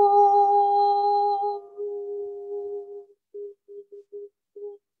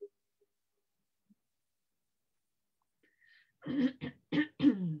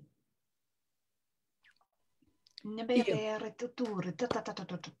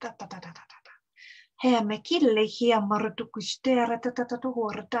 Hemme kille hiemartukustera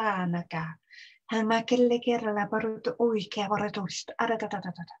tatatuortaanaka. Hemme kille kerralla parut oikea varatusta.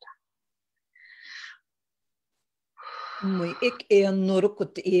 Mui ik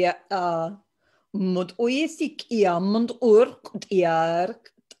norukut mut oisik mund urkut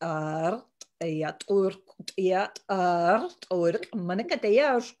urkut manaka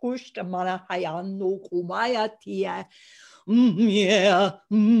skust mana hayano kumaya tia.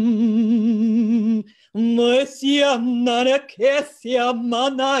 Masia nana kesia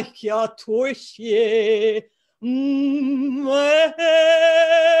manahya toshie.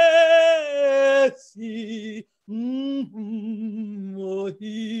 Mesi.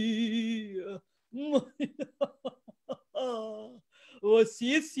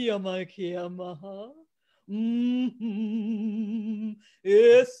 Osisia makia maha.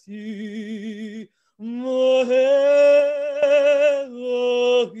 Esi.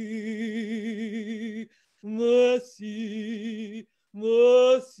 Mercy,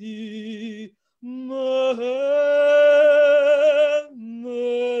 mercy, mercy.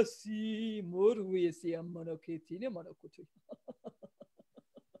 Moruisi amano ketine manokutu.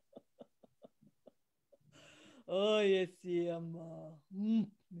 Oh yes, ama.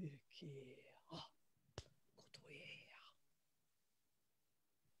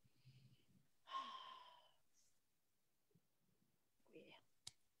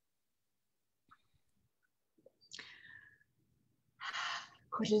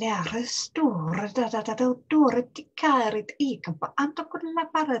 Kullera stora dora tikarit ikapa anto kulla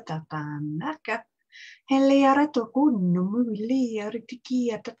paratatanaka. Heliarato kunnu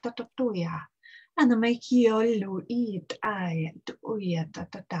muliaritikia tatatoya. Anna mai kiollu it ayat uya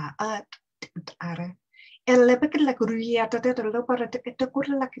tatata at are. Elle bekilla kuria tatalo parata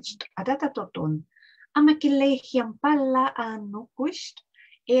kulla kist adatatoton. Amakille hiampalla annukust.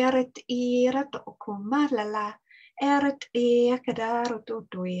 Eret irat okumalala. Eret kadaro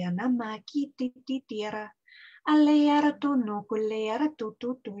nama kiti titiera. Alle arato kulle arato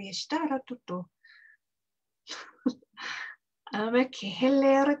estara tutu. Amek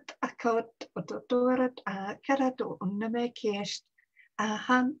helleret akot ototoret akarato unnamekest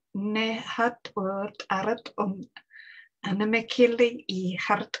ahan ne hat ort arat anamekili I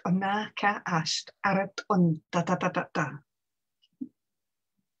hart onaka ast arat ta.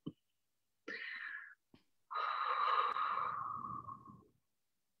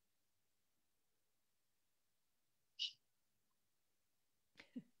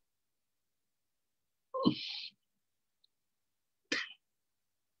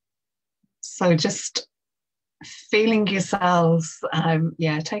 So just feeling yourselves,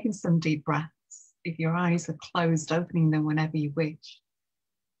 taking some deep breaths. If your eyes are closed, opening them whenever you wish.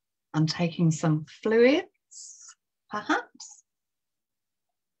 And taking some fluids, perhaps.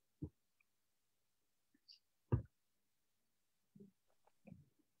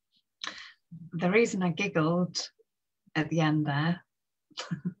 The reason I giggled at the end there,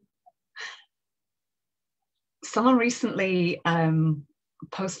 someone recently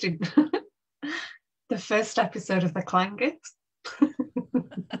posted the first episode of The Clangers.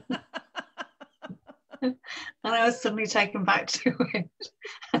 And I was suddenly taken back to it.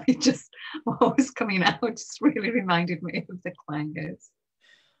 And it just, what was coming out just really reminded me of The Clangers.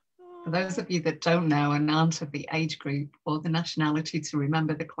 For those of you that don't know and aren't of the age group or the nationality to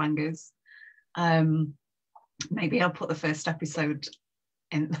remember The Clangers, maybe I'll put the first episode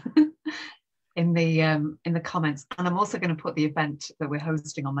in in the comments, and I'm also going to put the event that we're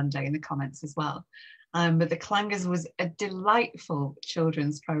hosting on Monday in the comments as well. But The Clangers was a delightful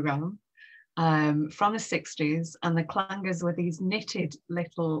children's program from the 60s, and the Clangers were these knitted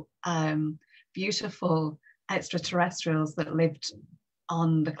little beautiful extraterrestrials that lived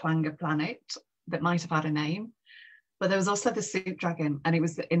on the Clanger planet that might have had a name. But there was also the soup dragon, and it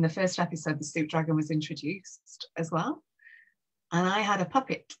was in the first episode the soup dragon was introduced as well. And I had a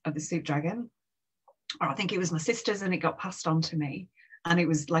puppet of the soup dragon, or I think it was my sister's, and it got passed on to me. And it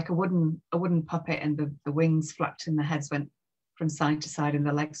was like a wooden puppet, and the wings flapped and the heads went from side to side and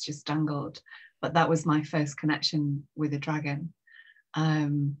the legs just dangled. But that was my first connection with a dragon.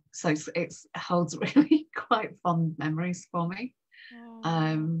 So it holds really quite fond memories for me.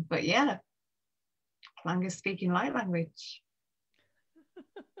 But yeah, Clangers speaking light language.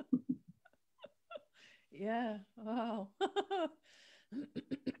 Yeah, wow.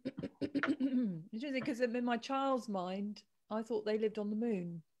 Interesting, because in my child's mind, I thought they lived on the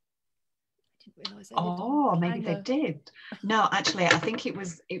moon. I didn't realise they lived on maybe they did. No, actually, I think it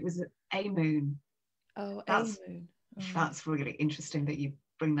was a moon. Oh, a moon. Oh. That's really interesting that you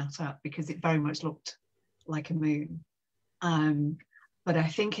bring that up, because it very much looked like a moon. But I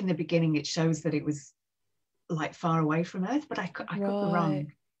think in the beginning it shows that it was like far away from Earth, but I could be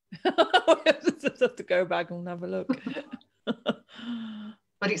wrong. I just have to go back and have a look.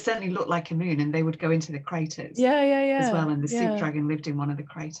 But it certainly looked like a moon, and they would go into the craters. Yeah. As well, and the soup dragon lived in one of the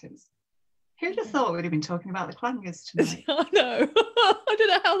craters. Who'd have thought we'd have been talking about the Clangers tonight? I know. I don't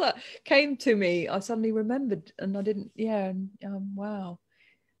know how that came to me. I suddenly remembered, and I didn't. Yeah. Wow.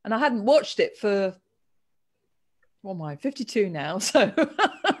 And I hadn't watched it for, what am I, 52 now, so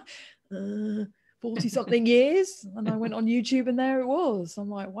 40 something years. And I went on YouTube, and there it was. I'm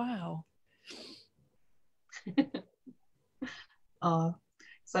like, wow. Oh,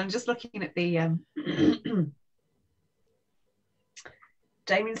 so I'm just looking at the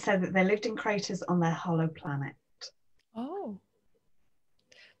Damien said that they lived in craters on their hollow planet. Oh,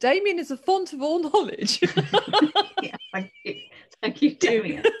 Damien is a font of all knowledge. Yeah, thank you,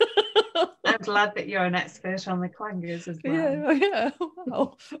 Damien. I'm glad that you're an expert on the Clangers as well. Yeah,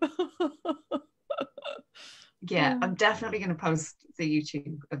 wow. Yeah, I'm definitely going to post the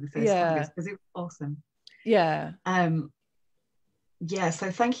YouTube of the first Clangers, because it was awesome. Yeah. Yeah, so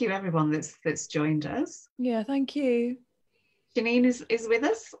thank you everyone that's joined us. Yeah, thank you. Janine is with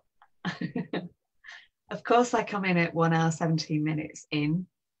us. Of course, I come in at 1 hour 17 minutes in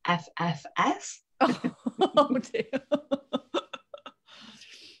FFS. Oh dear.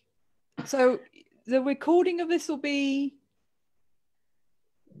 So the recording of this will be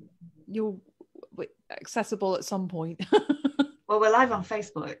accessible at some point. Well, we're live on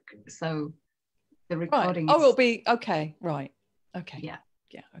Facebook, so the recording right. is... Oh, it'll be okay. Right. Okay. Yeah.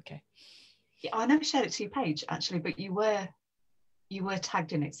 Yeah. Okay. Yeah, I never shared it to your page actually, but you were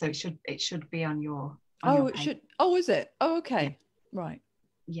tagged in it, so it should be on your It page. should. Oh, is it? Oh, okay. Yeah. Right.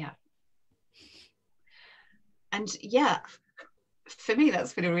 Yeah. And yeah, for me,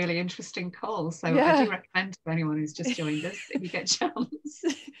 that's been a really interesting call. So yeah. I do recommend to anyone who's just joined us, if you get a chance.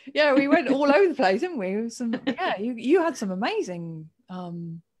 Yeah, we went all over the place, didn't we? You had some amazing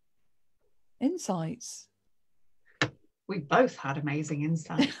insights. We both had amazing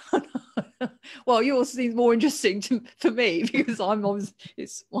insights. Well, yours seems more interesting for me because I'm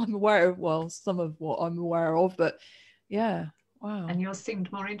aware of some of what I'm aware of, but yeah, wow. And yours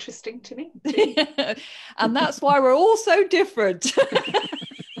seemed more interesting to me too. And that's why we're all so different.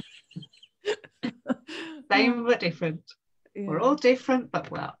 Same but different. Yeah. We're all different,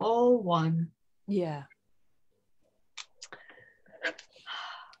 but we're all one. Yeah.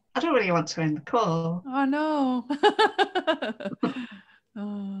 I don't really want to end the call. I know.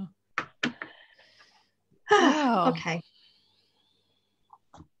 Wow. Okay.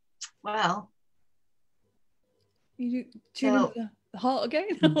 Well. You tune into the heart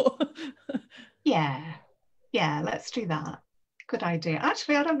again? Yeah, let's do that. Good idea.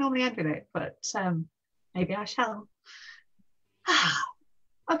 Actually, I don't normally end with it, but maybe I shall.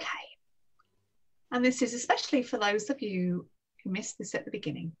 Okay. And this is especially for those of you who missed this at the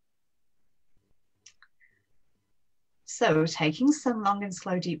beginning. So taking some long and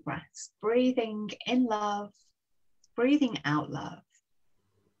slow deep breaths, breathing in love, breathing out love,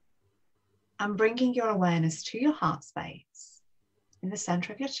 and bringing your awareness to your heart space in the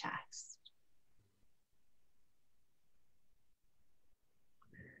center of your chest.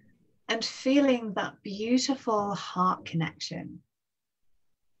 And feeling that beautiful heart connection.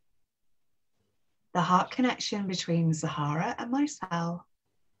 The heart connection between Zahara and myself,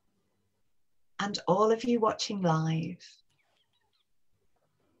 and all of you watching live,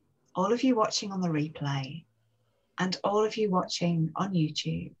 all of you watching on the replay, and all of you watching on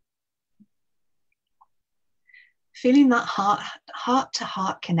YouTube. Feeling that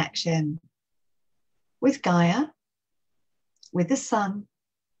heart-to-heart connection with Gaia, with the sun,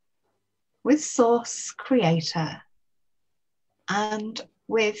 with Source, Creator, and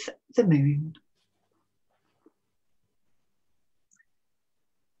with the moon.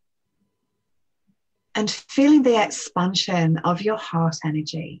 And feeling the expansion of your heart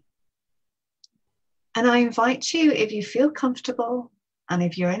energy. And I invite you, if you feel comfortable and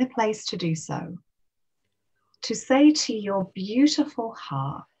if you're in a place to do so, to say to your beautiful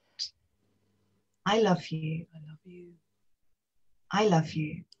heart, I love you. I love you. I love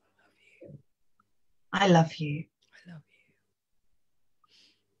you. I love you. I love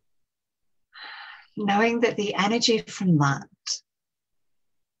you. Knowing that the energy from that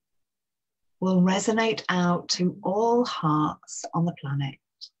will resonate out to all hearts on the planet.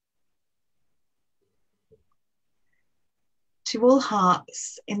 To all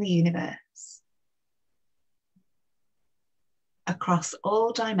hearts in the universe. Across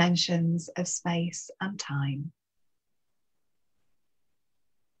all dimensions of space and time.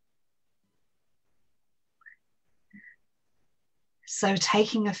 So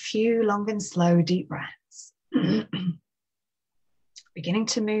taking a few long and slow deep breaths. Beginning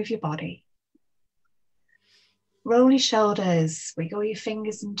to move your body. Roll your shoulders, wiggle your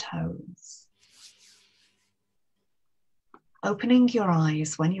fingers and toes. Opening your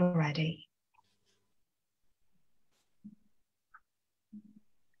eyes when you're ready.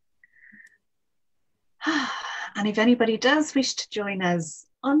 And if anybody does wish to join us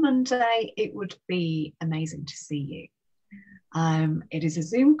on Monday, it would be amazing to see you. It is a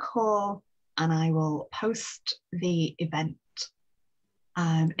Zoom call, and I will post the event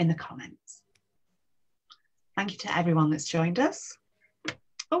in the comments. Thank you to everyone that's joined us.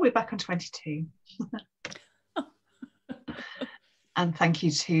 Oh, we're back on 22. And thank you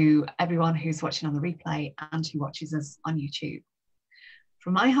to everyone who's watching on the replay and who watches us on YouTube.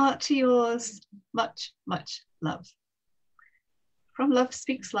 From my heart to yours, much, much love. From Love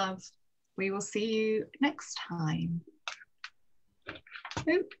Speaks Love, we will see you next time.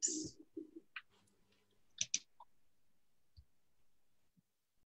 Oops.